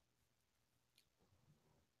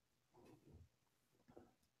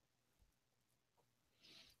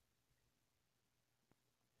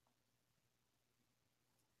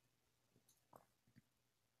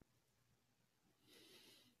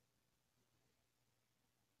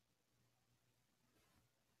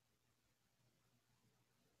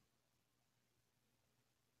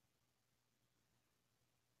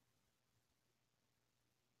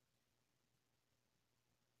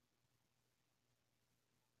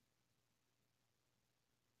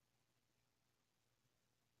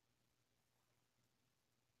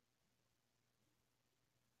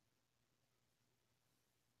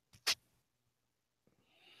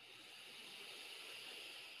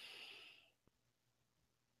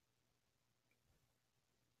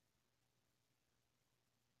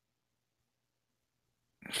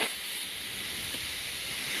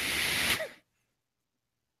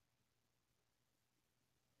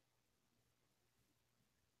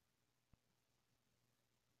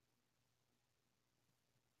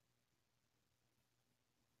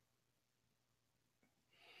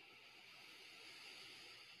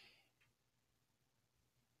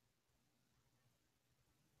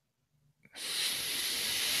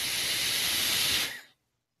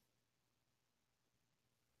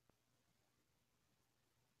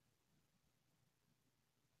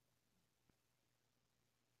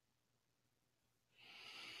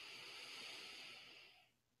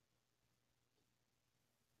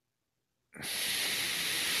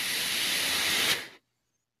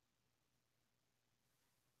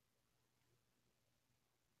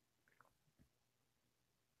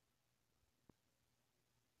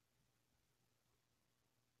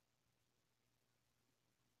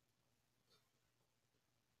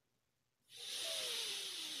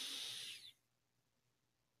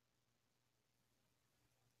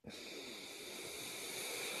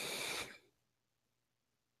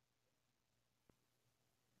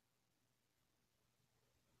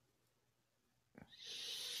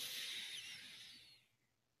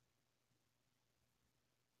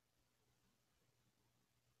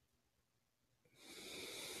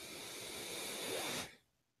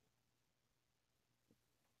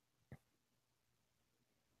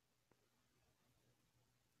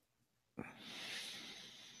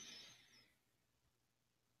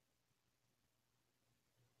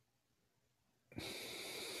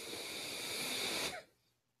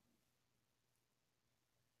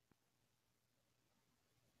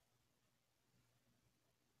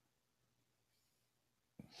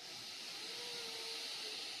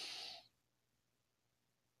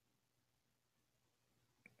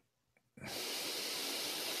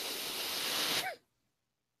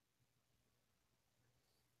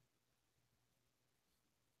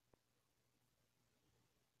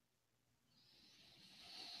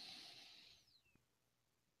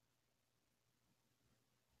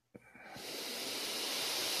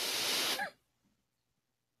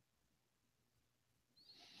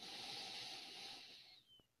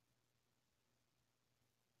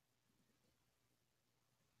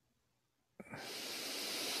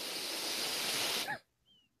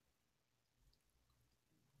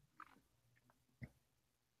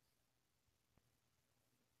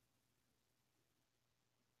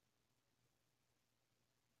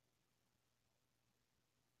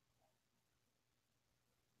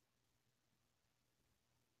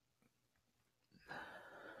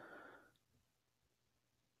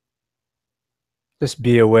 Just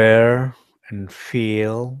be aware and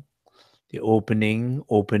feel the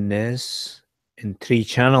openness in 3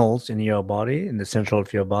 channels in your body, in the center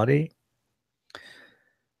of your body.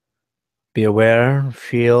 Be aware,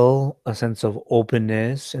 feel a sense of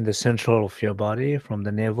openness in the center of your body, from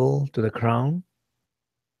the navel to the crown.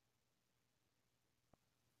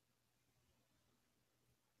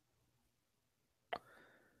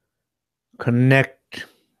 Connect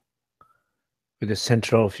with the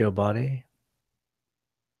center of your body.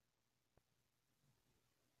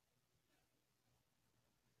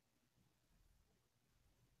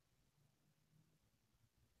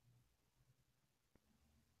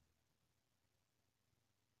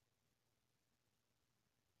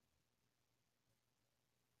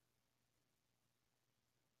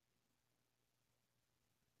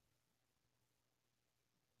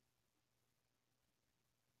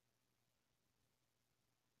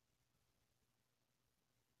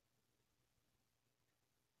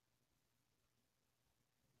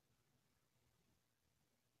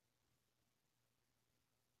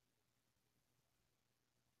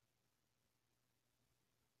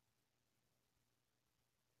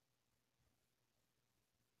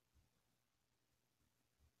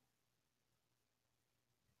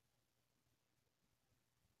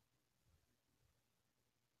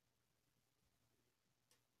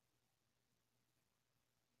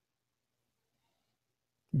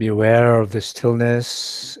 Be aware of the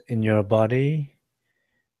stillness in your body.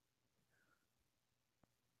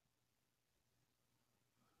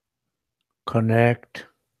 Connect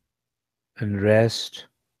and rest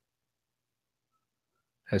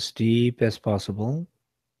as deep as possible.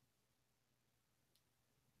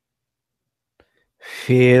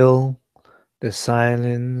 Feel the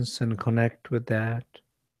silence and connect with that.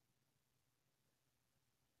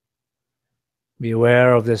 Be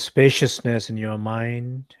aware of the spaciousness in your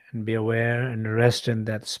mind and be aware and rest in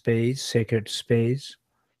that space, sacred space.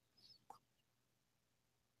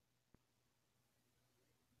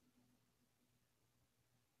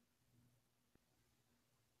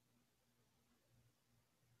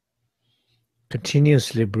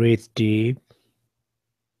 Continuously breathe deep,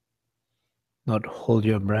 not hold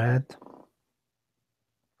your breath.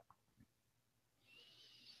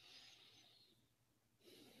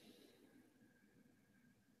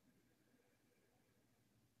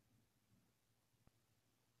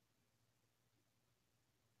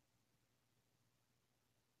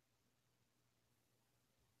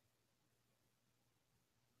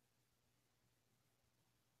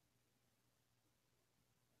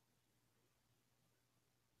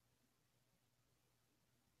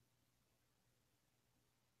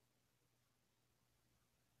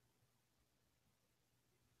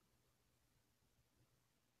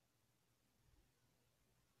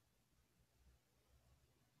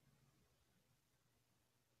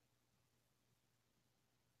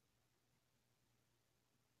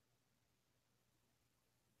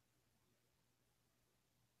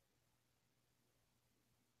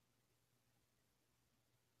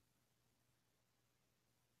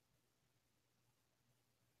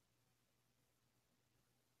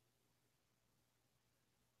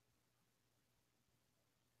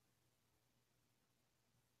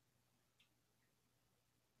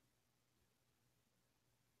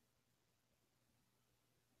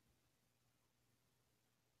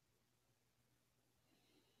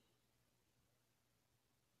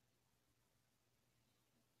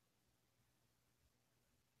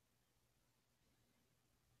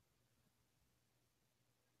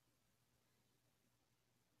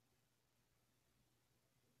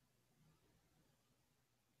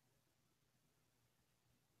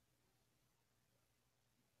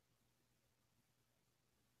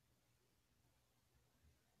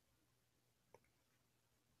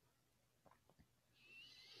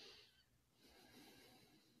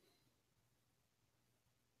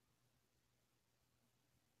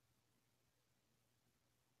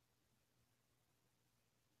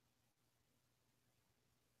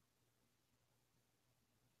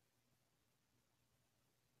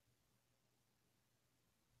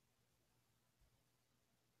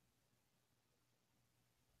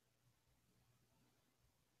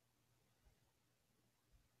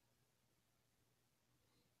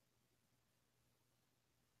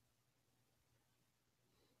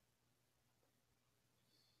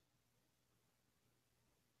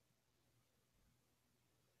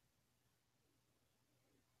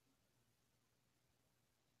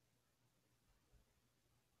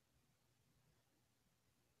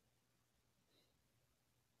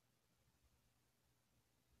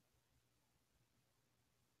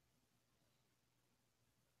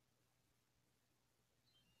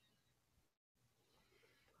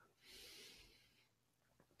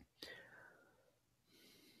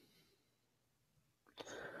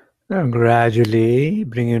 And gradually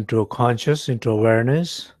bring into conscious, into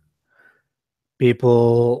awareness.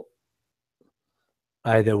 People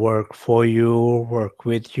either work for you, work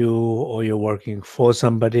with you, or you're working for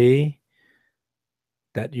somebody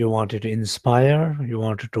that you wanted to inspire, you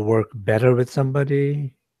wanted to work better with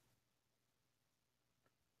somebody.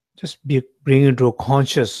 Just bring into a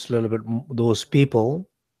conscious little bit those people.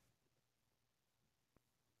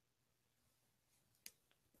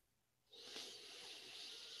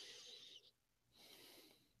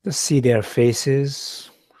 Just see their faces,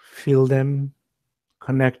 feel them,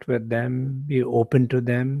 connect with them, be open to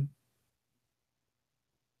them.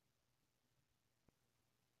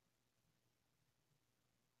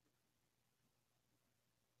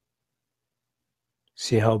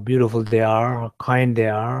 See how beautiful they are, how kind they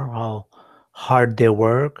are, how hard they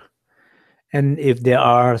work. And if they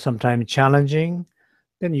are sometimes challenging,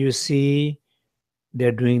 then you see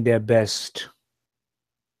they're doing their best.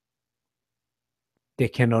 They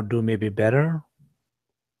cannot do maybe better,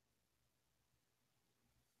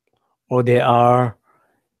 or they are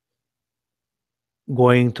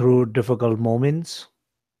going through difficult moments.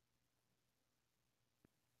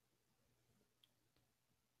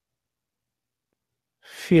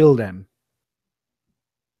 Feel them.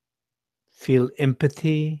 Feel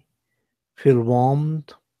empathy, feel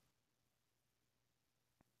warmth,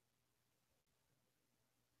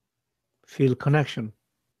 feel connection.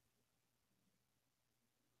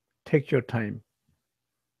 Take your time.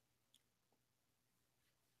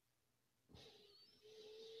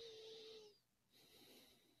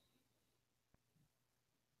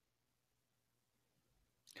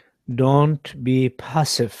 Don't be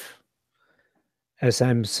passive. As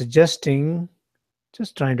I'm suggesting,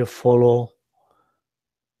 just trying to follow.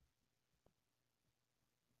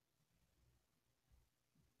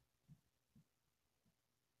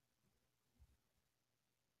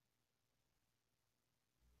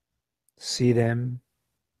 See them,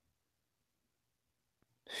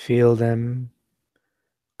 feel them,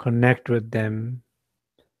 connect with them,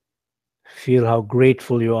 feel how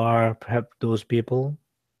grateful you are, perhaps those people.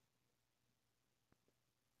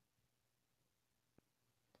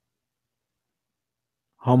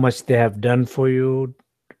 How much they have done for you.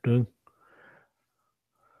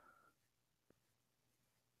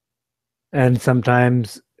 And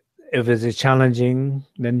sometimes if it's challenging,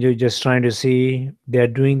 then you're just trying to see they're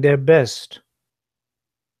doing their best.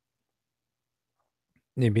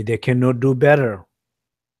 Maybe they cannot do better.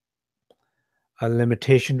 A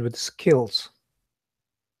limitation with skills,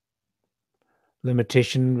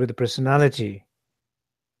 limitation with personality.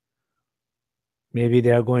 Maybe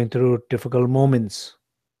they are going through difficult moments.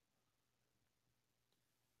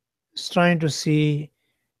 It's trying to see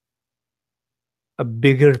a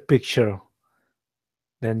bigger picture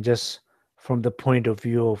than just from the point of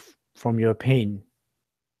view of from your pain.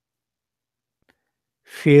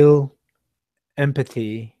 Feel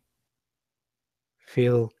empathy,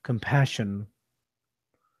 feel compassion,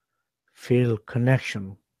 feel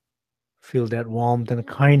connection, feel that warmth and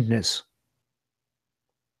kindness.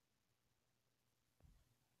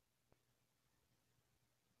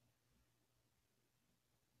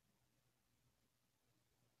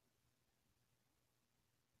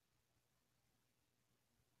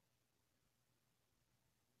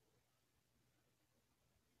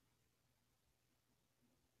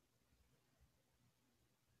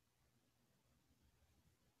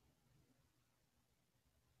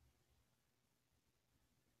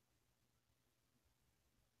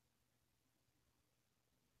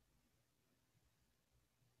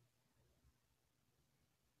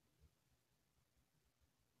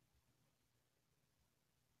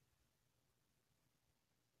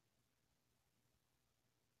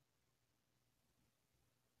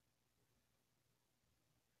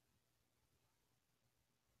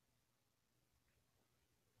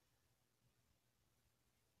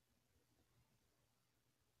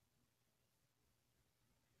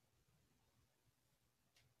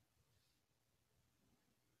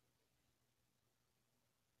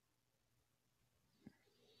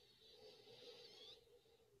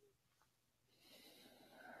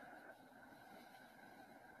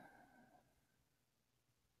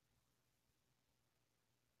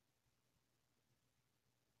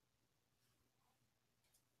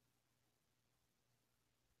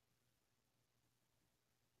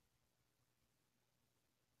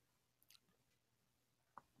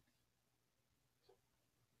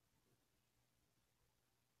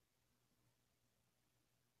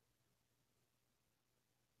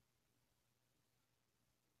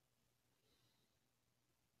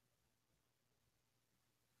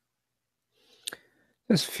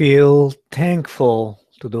 Just feel thankful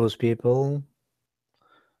to those people,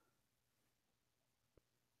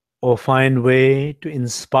 or find way to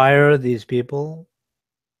inspire these people.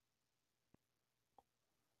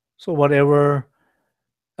 So whatever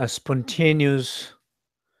a spontaneous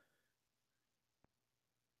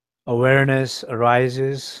awareness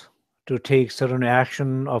arises to take certain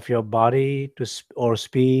action of your body or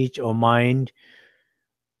speech or mind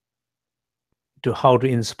to how to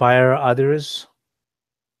inspire others,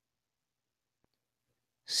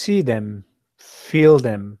 see them, feel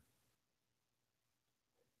them,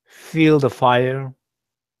 feel the fire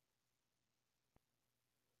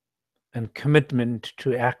and commitment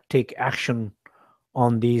to take action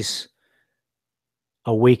on these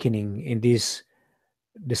awakening, in these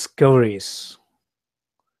discoveries,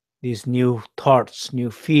 these new thoughts, new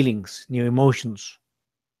feelings, new emotions.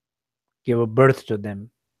 Give a birth to them.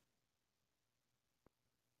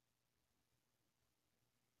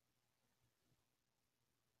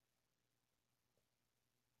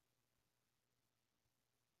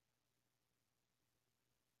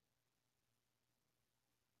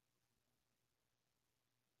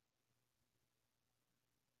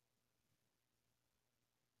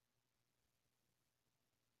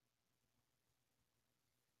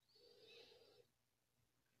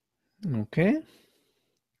 Okay.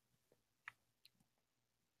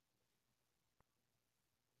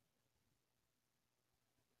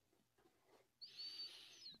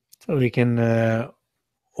 So we can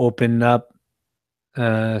open up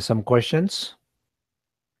some questions.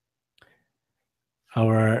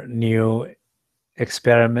 Our new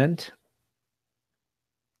experiment.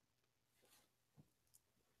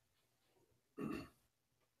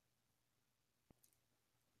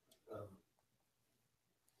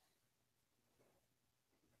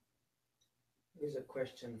 Here's a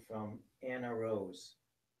question from Anna Rose.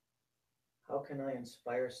 How can I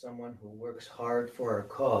inspire someone who works hard for our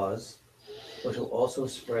cause, but who also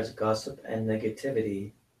spreads gossip and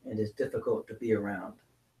negativity and is difficult to be around?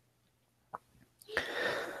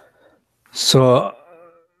 So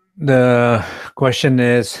the question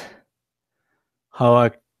is how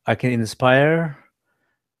I can inspire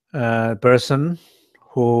a person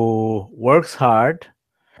who works hard,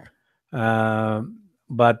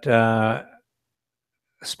 but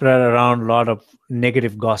spread around a lot of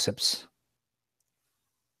negative gossips.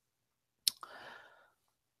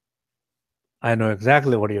 I know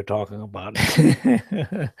exactly what you're talking about.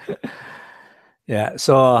 Yeah,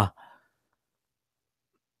 so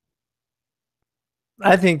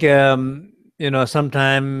I think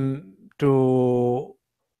sometime to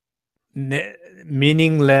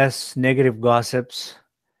meaningless negative gossips,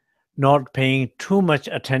 not paying too much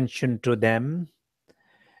attention to them,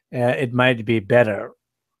 it might be better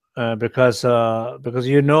because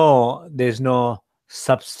there's no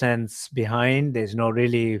substance behind, there's no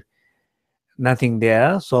really nothing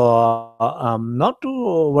there. So not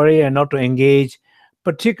to worry and not to engage,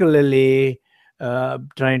 particularly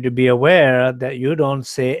trying to be aware that you don't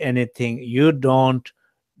say anything, you don't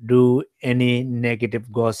do any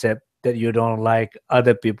negative gossip, that you don't like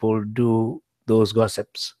other people do those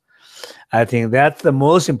gossips. I think that's the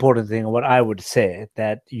most important thing, what I would say,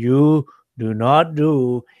 that you do not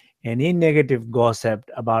do any negative gossip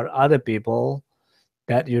about other people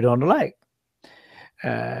that you don't like.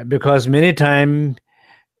 Because many times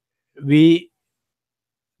the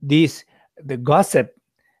gossip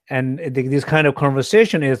and this kind of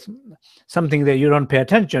conversation is something that you don't pay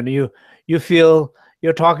attention. You feel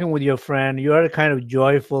you're talking with your friend, you are kind of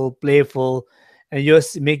joyful, playful, and you're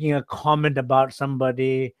making a comment about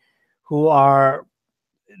somebody who are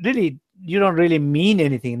really, you don't really mean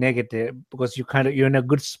anything negative, because you're in a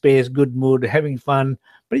good space, good mood, having fun,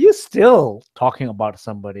 but you're still talking about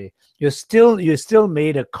somebody. You still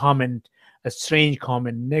made a comment, a strange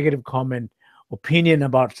comment, negative comment, opinion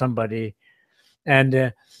about somebody.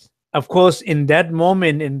 And of course, in that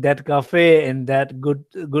moment, in that cafe, in that good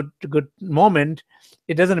moment,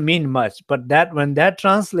 it doesn't mean much. But that when that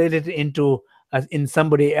translated into in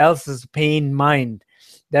somebody else's pain mind,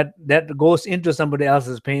 that goes into somebody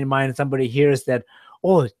else's pain mind, somebody hears that,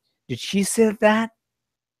 oh, did she say that?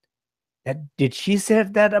 Did she say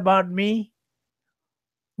that about me?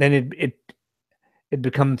 Then it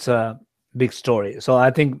becomes a big story. So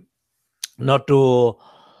I think not to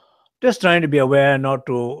just trying to be aware, not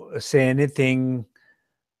to say anything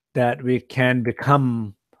that we can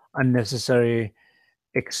become unnecessary,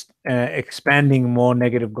 expanding more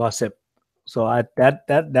negative gossip. So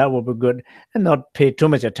that will be good, and not pay too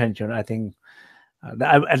much attention. I think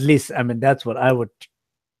at least, I mean, that's what I would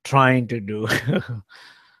trying to do. This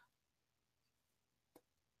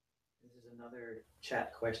is another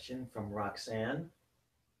chat question from Roxanne.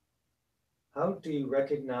 How do you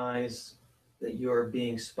recognize that you're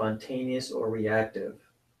being spontaneous or reactive?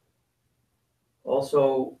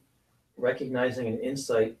 Also, recognizing an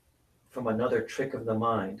insight from another trick of the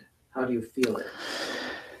mind. How do you feel it?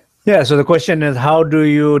 Yeah, so the question is, how do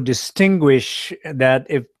you distinguish that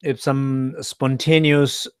if some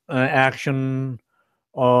spontaneous action,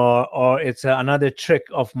 or it's another trick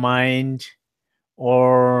of mind,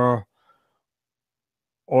 or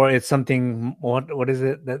it's something, what is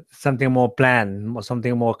it, that something more planned, or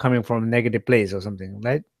something more coming from a negative place or something,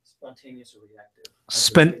 right? Spontaneous or reactive?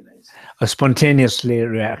 Spontaneously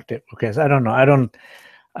reactive. Okay, so I don't know.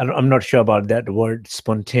 I'm not sure about that word,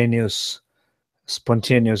 spontaneous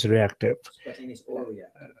reactive. Spontaneous or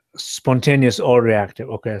reactive. Spontaneous or reactive.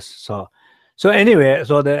 Okay, so anyway,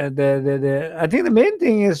 so the I think the main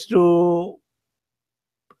thing is to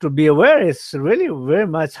be aware. It's really very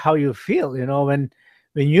much how you feel. When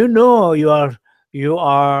you know you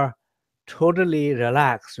are totally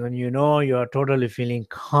relaxed, when you know you are totally feeling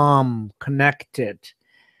calm, connected,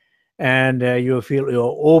 and you feel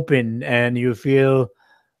you're open, and you feel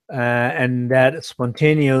and that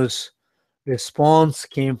spontaneous response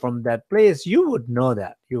came from that place, you would know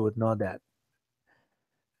that.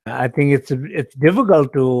 I think it's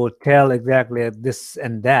difficult to tell exactly this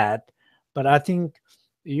and that, but I think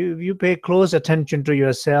you pay close attention to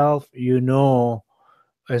yourself,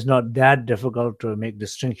 it's not that difficult to make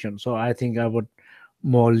distinction. So I think I would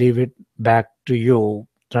more leave it back to you,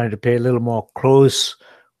 trying to pay a little more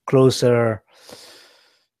closer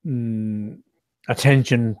mm,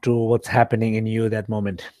 attention to what's happening in you that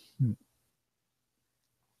moment.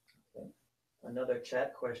 Another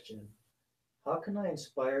chat question. How can I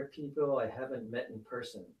inspire people I haven't met in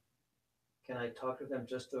person? Can I talk to them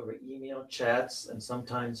just over email, chats, and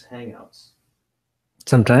sometimes Hangouts?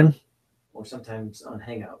 Sometime. Or sometimes on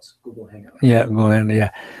Hangouts, Google Hangouts. Yeah, go ahead.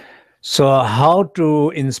 Yeah. So how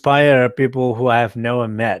to inspire people who I have never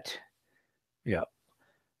met? Yeah.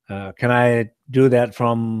 Can I do that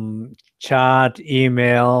from chat,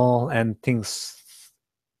 email, and things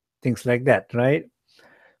like that, right?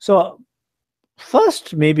 So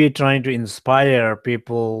first, maybe trying to inspire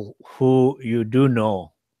people who you do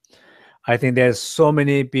know. I think there's so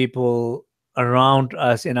many people around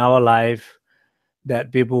us in our life,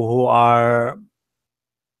 that people who are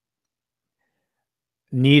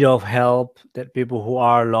need of help, that people who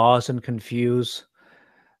are lost and confused,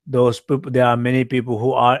 those people, there are many people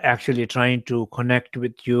who are actually trying to connect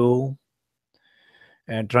with you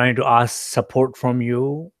and trying to ask support from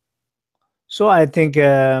you. So I think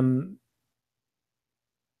to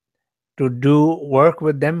do work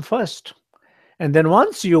with them first, and then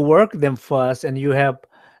once you work them first and you have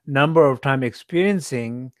number of time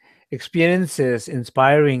experiences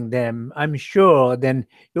inspiring them, I'm sure then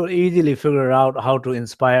you'll easily figure out how to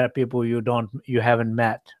inspire people you haven't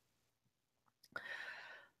met.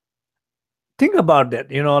 Think about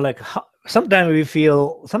that, like sometimes we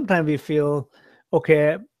feel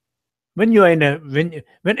okay, when you are in a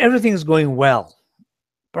when everything is going well,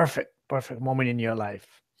 perfect moment in your life,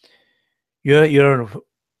 you're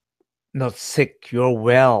not sick, you're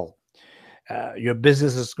well, your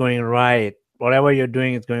business is going right, whatever you're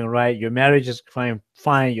doing is going right, your marriage is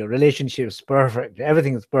fine, your relationship is perfect,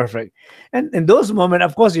 everything is perfect. And in those moments,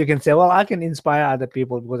 of course, you can say, well, I can inspire other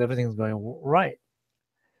people because everything is going right.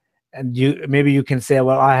 And you can say,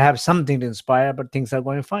 well, I have something to inspire, but things are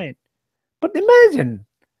going fine. But imagine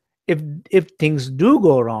if things do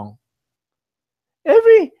go wrong.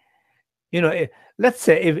 Every you know eh, let's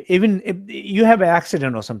say, if even if you have an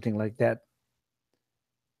accident or something like that,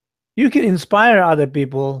 you can inspire other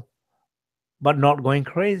people, but not going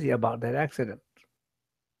crazy about that accident.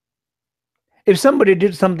 If somebody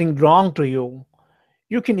did something wrong to you,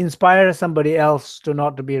 you can inspire somebody else to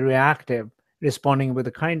not to be reactive, responding with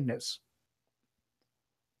a kindness.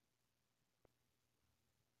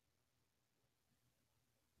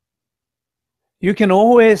 You can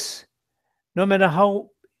always, no matter how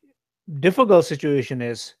difficult situation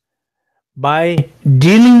is, by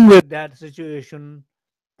dealing with that situation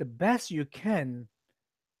the best you can,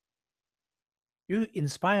 you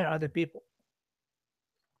inspire other people.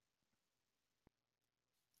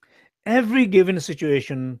 Every given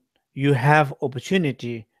situation, you have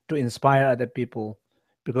opportunity to inspire other people,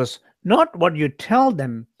 because not what you tell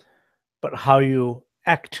them, but how you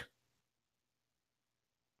act.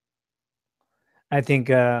 I think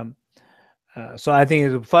so. I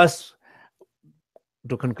think the first,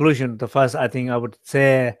 to conclusion, the first, I think I would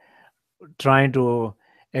say, trying to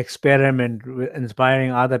experiment with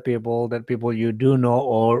inspiring other people, that people you do know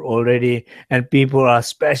or already, and people are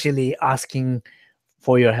especially asking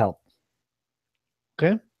for your help.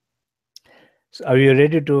 Okay. So are you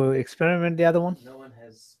ready to experiment the other one? No one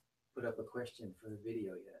has put up a question for the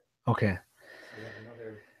video yet. Okay. So we have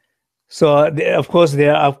another. So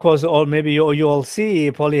of course, all maybe you all see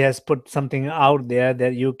Polly has put something out there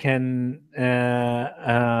that you can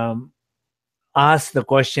ask the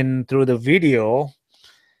question through the video,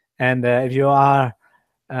 and if you are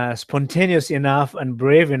spontaneous enough and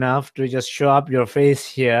brave enough to just show up your face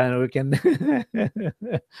here, and we can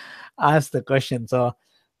ask the question. So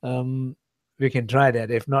we can try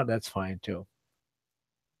that. If not, that's fine too.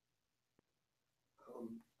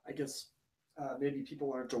 I guess maybe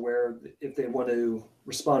people aren't aware that if they want to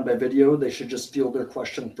respond by video, they should just field their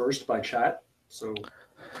question first by chat. So,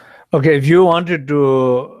 okay, if you wanted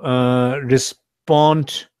to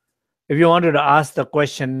respond, if you wanted to ask the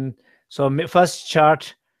question, so first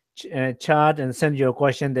chart and send your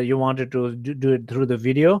question that you wanted to do it through the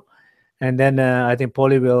video, and then I think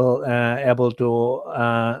Polly will able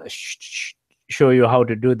to show you how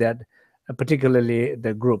to do that, particularly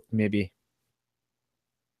the group maybe.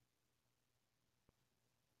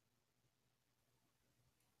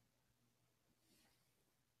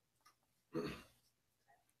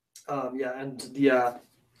 yeah, and the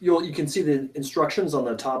you can see the instructions on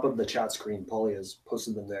the top of the chat screen. Polly has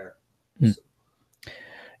posted them there. So.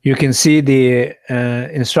 You can see the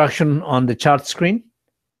instruction on the chart screen.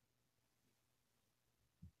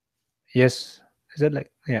 Yes, is that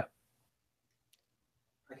like, yeah?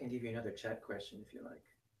 I can give you another chat question if you like.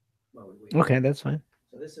 Okay, that's fine.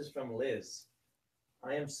 So this is from Liz.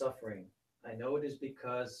 I am suffering. I know it is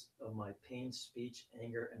because of my pain, speech,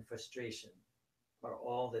 anger, and frustration are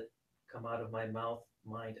all that come out of my mouth,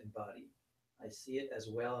 mind, and body. I see it as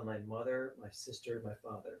well in my mother, my sister, my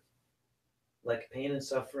father. Like pain and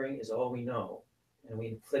suffering is all we know, and we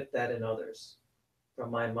inflict that in others.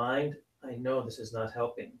 From my mind, I know this is not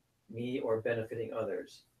helping me or benefiting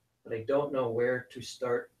others, but I don't know where to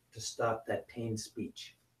start to stop that pain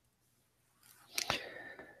speech.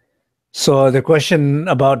 So the question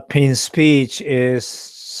about pain speech is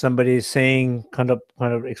somebody saying, kind of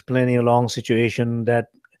explaining a long situation that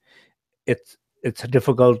it's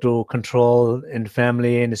difficult to control in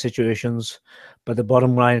family and the situations, but the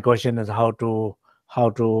bottom line question is how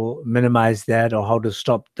to minimize that or how to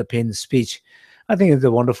stop the pain speech. I think it's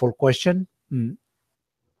a wonderful question.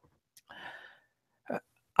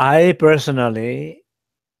 I personally,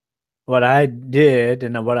 what I did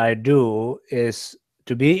and what I do is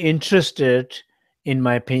to be interested in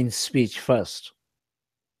my pain speech first,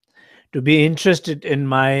 to be interested in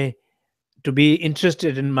my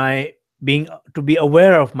being, to be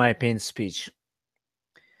aware of my pain speech.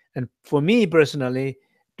 And for me personally,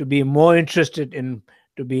 to be more interested in,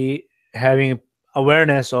 to be having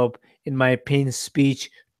awareness of in my pain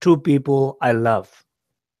speech to people I love.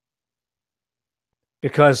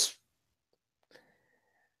 Because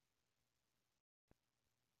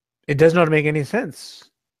it does not make any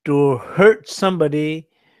sense to hurt somebody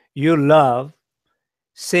you love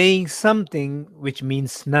saying something which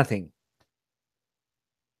means nothing.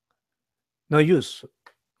 No use.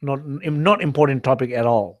 Not important topic at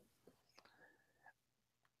all.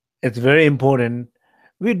 It's very important.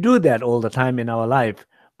 We do that all the time in our life,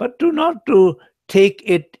 but not to take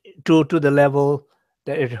it to the level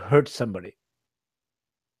that it hurts somebody.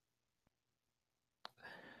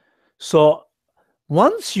 So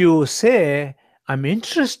once you say, I'm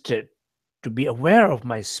interested to be aware of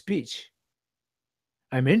my speech,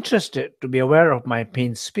 I'm interested to be aware of my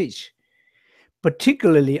pain speech,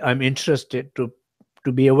 particularly I'm interested to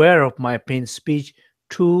be aware of my pain speech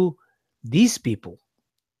to these people.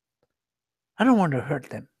 I don't want to hurt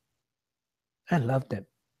them. I love them.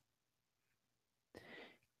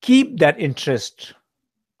 Keep that interest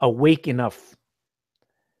awake enough,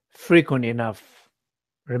 frequent enough,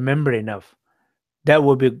 remember enough. That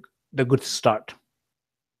will be the good start.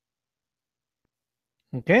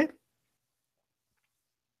 Okay?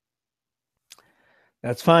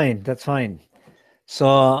 That's fine. That's fine. So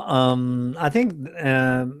I think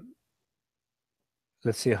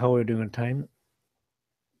let's see how we're doing on time.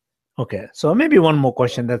 Okay, so maybe one more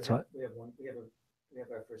question. That's what we have one. We have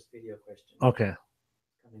our first video question. Okay.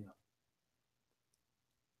 Coming up.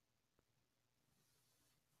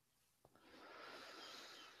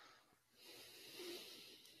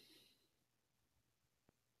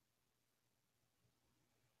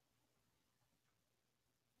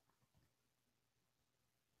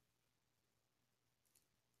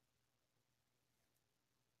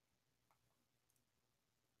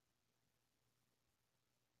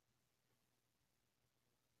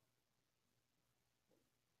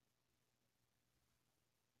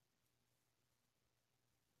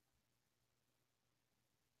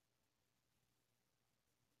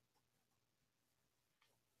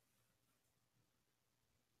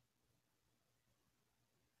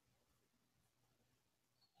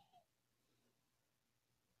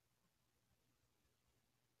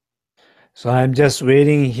 So I'm just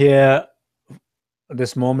waiting here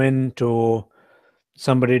this moment to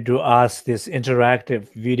somebody to ask this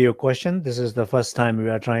interactive video question. This is the first time we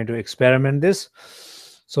are trying to experiment this,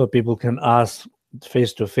 so people can ask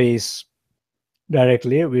face to face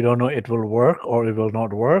directly. We don't know it will work or it will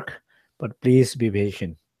not work, but please be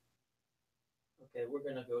patient. Okay, we're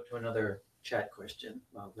going to go to another chat question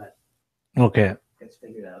while that Okay. gets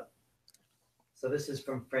figured out. So this is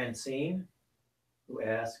from Francine, who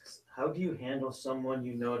asks, how do you handle someone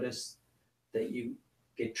you notice that you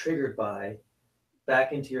get triggered by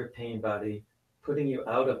back into your pain body, putting you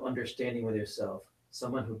out of understanding with yourself,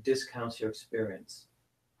 someone who discounts your experience?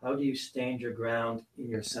 How do you stand your ground in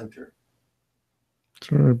your center?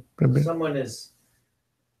 So someone is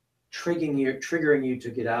triggering you to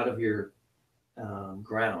get out of your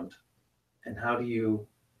ground, and how do you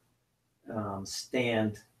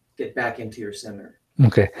get back into your center?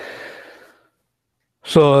 Okay.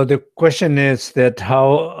 So the question is that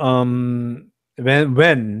how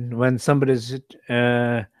when somebody's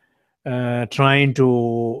trying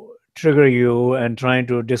to trigger you and trying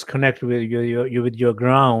to disconnect with you with your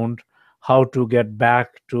ground, how to get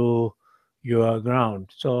back to your ground.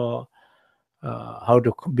 So how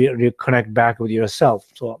to reconnect back with yourself.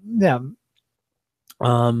 So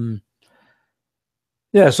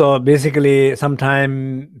so basically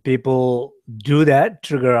sometimes people do that,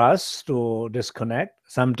 trigger us to disconnect.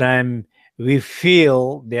 Sometimes we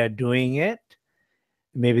feel they're doing it.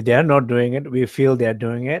 Maybe they're not doing it. We feel they're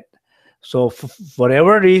doing it. So for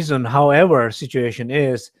whatever reason, however situation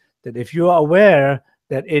is, that if you are aware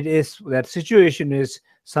that that situation is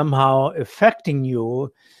somehow affecting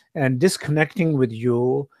you and disconnecting with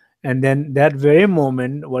you, and then that very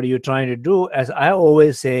moment, what are you trying to do? As I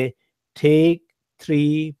always say, take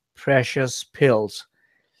 3 precious pills.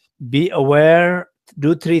 Be aware,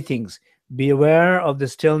 do 3 things. Be aware of the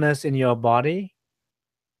stillness in your body.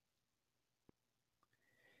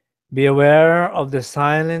 Be aware of the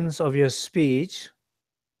silence of your speech.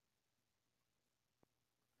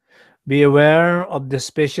 Be aware of the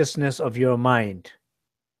spaciousness of your mind.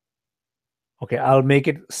 Okay, I'll make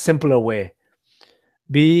it simpler way.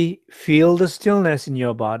 Feel the stillness in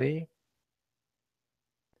your body.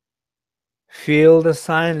 Feel the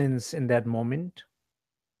silence in that moment.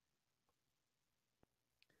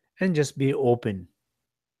 And just be open.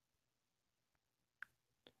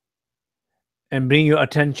 And bring your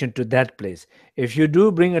attention to that place. If you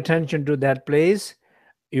do bring attention to that place,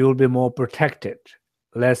 you will be more protected.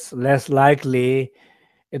 Less likely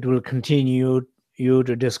it will continue you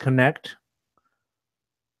to disconnect.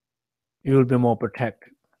 You will be more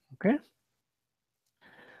protected. Okay.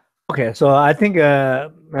 Okay. So I think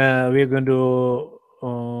we're going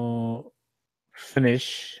to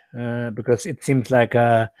finish because it seems like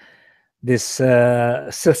this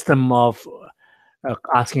system of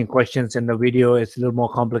asking questions in the video is a little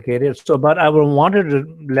more complicated. So, but I wanted to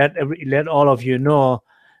let all of you know,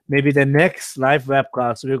 maybe the next live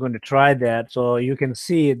webcast we're going to try that, so you can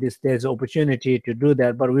see this. There's opportunity to do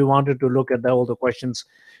that, but we wanted to look at all the questions,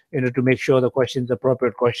 to make sure the questions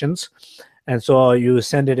appropriate questions, and so you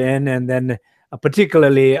send it in, and then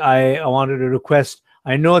particularly I wanted to request.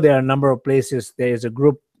 I know there are a number of places there is a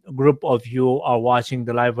group of you are watching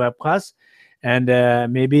the live webcast, and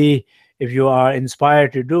maybe if you are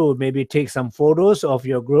inspired to do, maybe take some photos of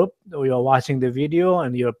your group or you're watching the video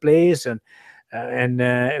and your place, and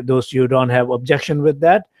those you don't have objection with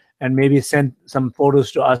that, and maybe send some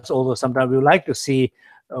photos to us. Although sometimes we would like to see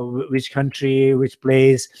which country, which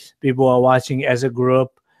place people are watching as a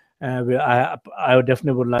group. I would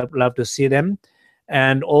definitely would love to see them,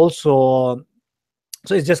 and also,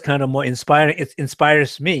 so it's just kind of more inspiring. It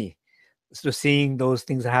inspires me to seeing those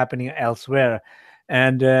things happening elsewhere,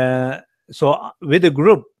 and so with the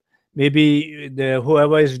group, maybe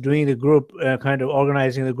whoever is doing the group, kind of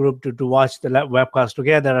organizing the group to watch the webcast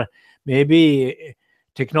together, maybe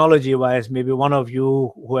technology wise, maybe one of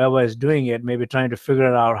you, whoever is doing it, maybe trying to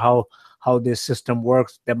figure out how this system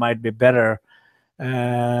works, that might be better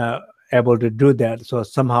able to do that. So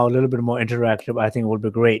somehow a little bit more interactive, I think, would be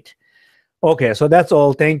great. Okay, so that's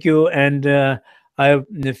all. Thank you. And I have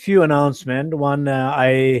a few announcements. One,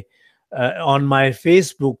 I on my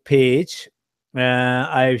Facebook page,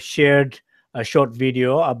 I've shared a short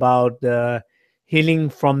video about the healing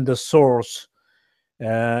from the source,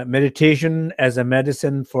 meditation as a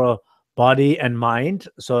medicine for body and mind.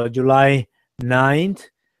 So July 9th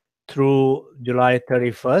through July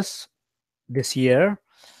 31st this year.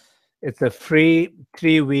 It's a free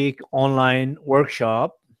 3-week online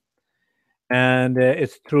workshop, and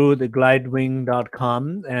it's through the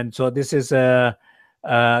glidewing.com. And so this is a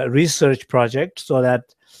research project, so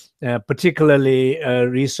that particularly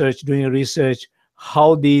doing research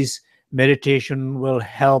how these meditation will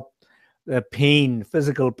help pain,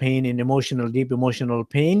 physical pain and deep emotional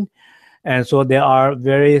pain. And so there are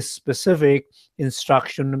very specific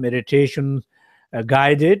instruction, meditation,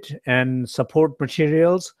 guided and support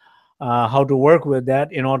materials, how to work with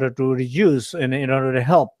that in order to reduce and in order to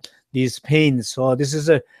help these pains. So this is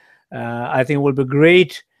I think will be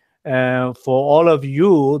great for all of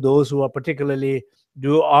you, those who are particularly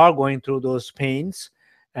are going through those pains,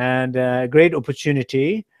 and great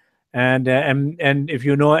opportunity. And if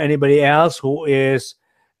you know anybody else who is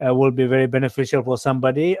will be very beneficial for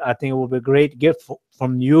somebody, I think it will be a great gift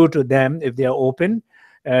from you to them if they are open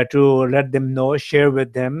to let them know, share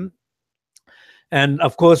with them. And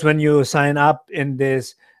of course, when you sign up in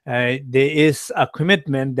this, there is a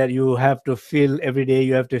commitment that you have to feel every day.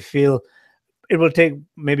 You have to feel. It will take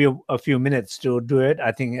maybe a few minutes to do it,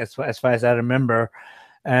 I think, as far as I remember,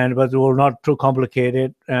 but it will not too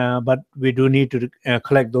complicated. But we do need to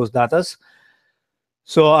collect those data.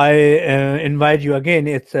 So I invite you again.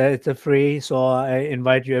 It's a free. So I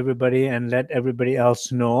invite you everybody and let everybody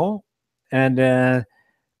else know. And the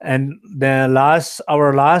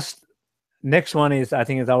our last next one is, I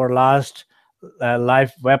think, is our last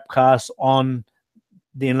live webcast on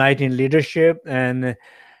the enlightened leadership, and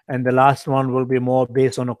the last one will be more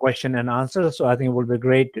based on a question and answer. So I think it will be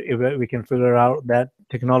great if we can figure out that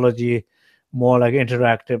technology more like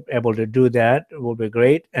interactive, able to do that. It will be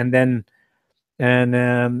great. And then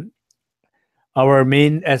our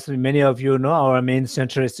main, as many of you know, our main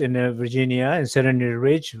center is in Virginia, in Serenity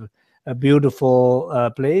Ridge, a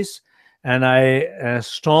beautiful place. And I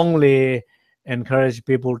strongly encourage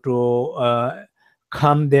people to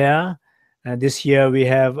come there. And this year we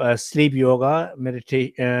have a sleep yoga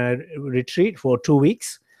retreat for 2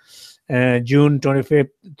 weeks, June 25th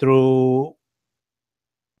through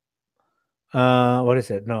what is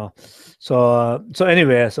it? No, so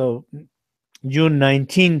anyway, so June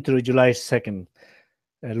 19th through July 2nd.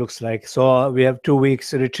 It looks like. So we have 2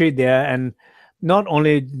 weeks retreat there, and not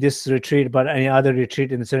only this retreat, but any other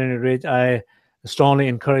retreat in the Serenity Ridge, I strongly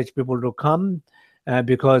encourage people to come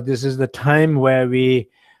because this is the time where we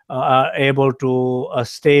are able to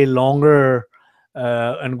stay longer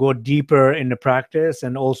and go deeper in the practice,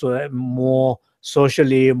 and also more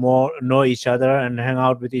socially, more know each other and hang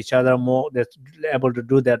out with each other more. That's able to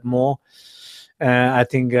do that more. I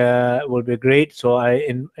think will be great. So I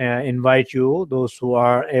invite you, those who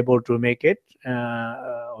are able to make it.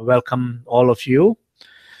 Welcome all of you.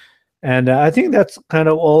 And I think that's kind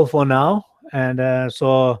of all for now. And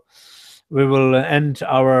so we will end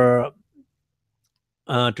our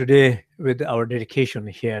today with our dedication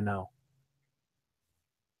here now.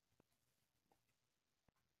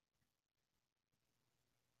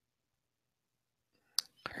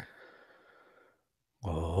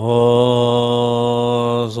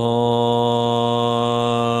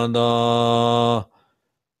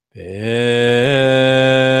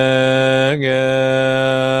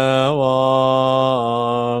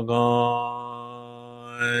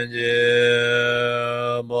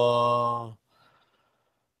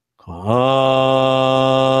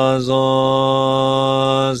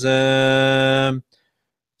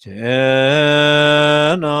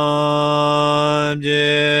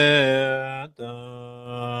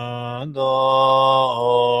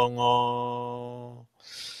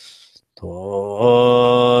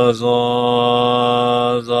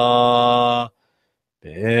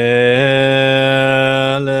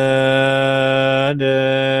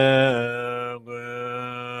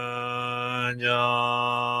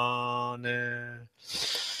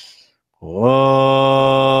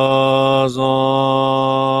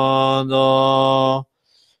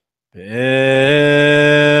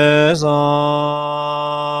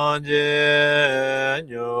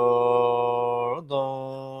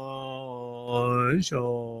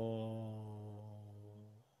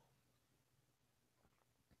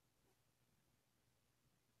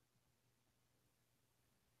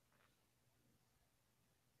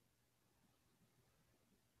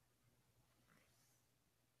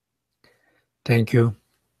 Thank you.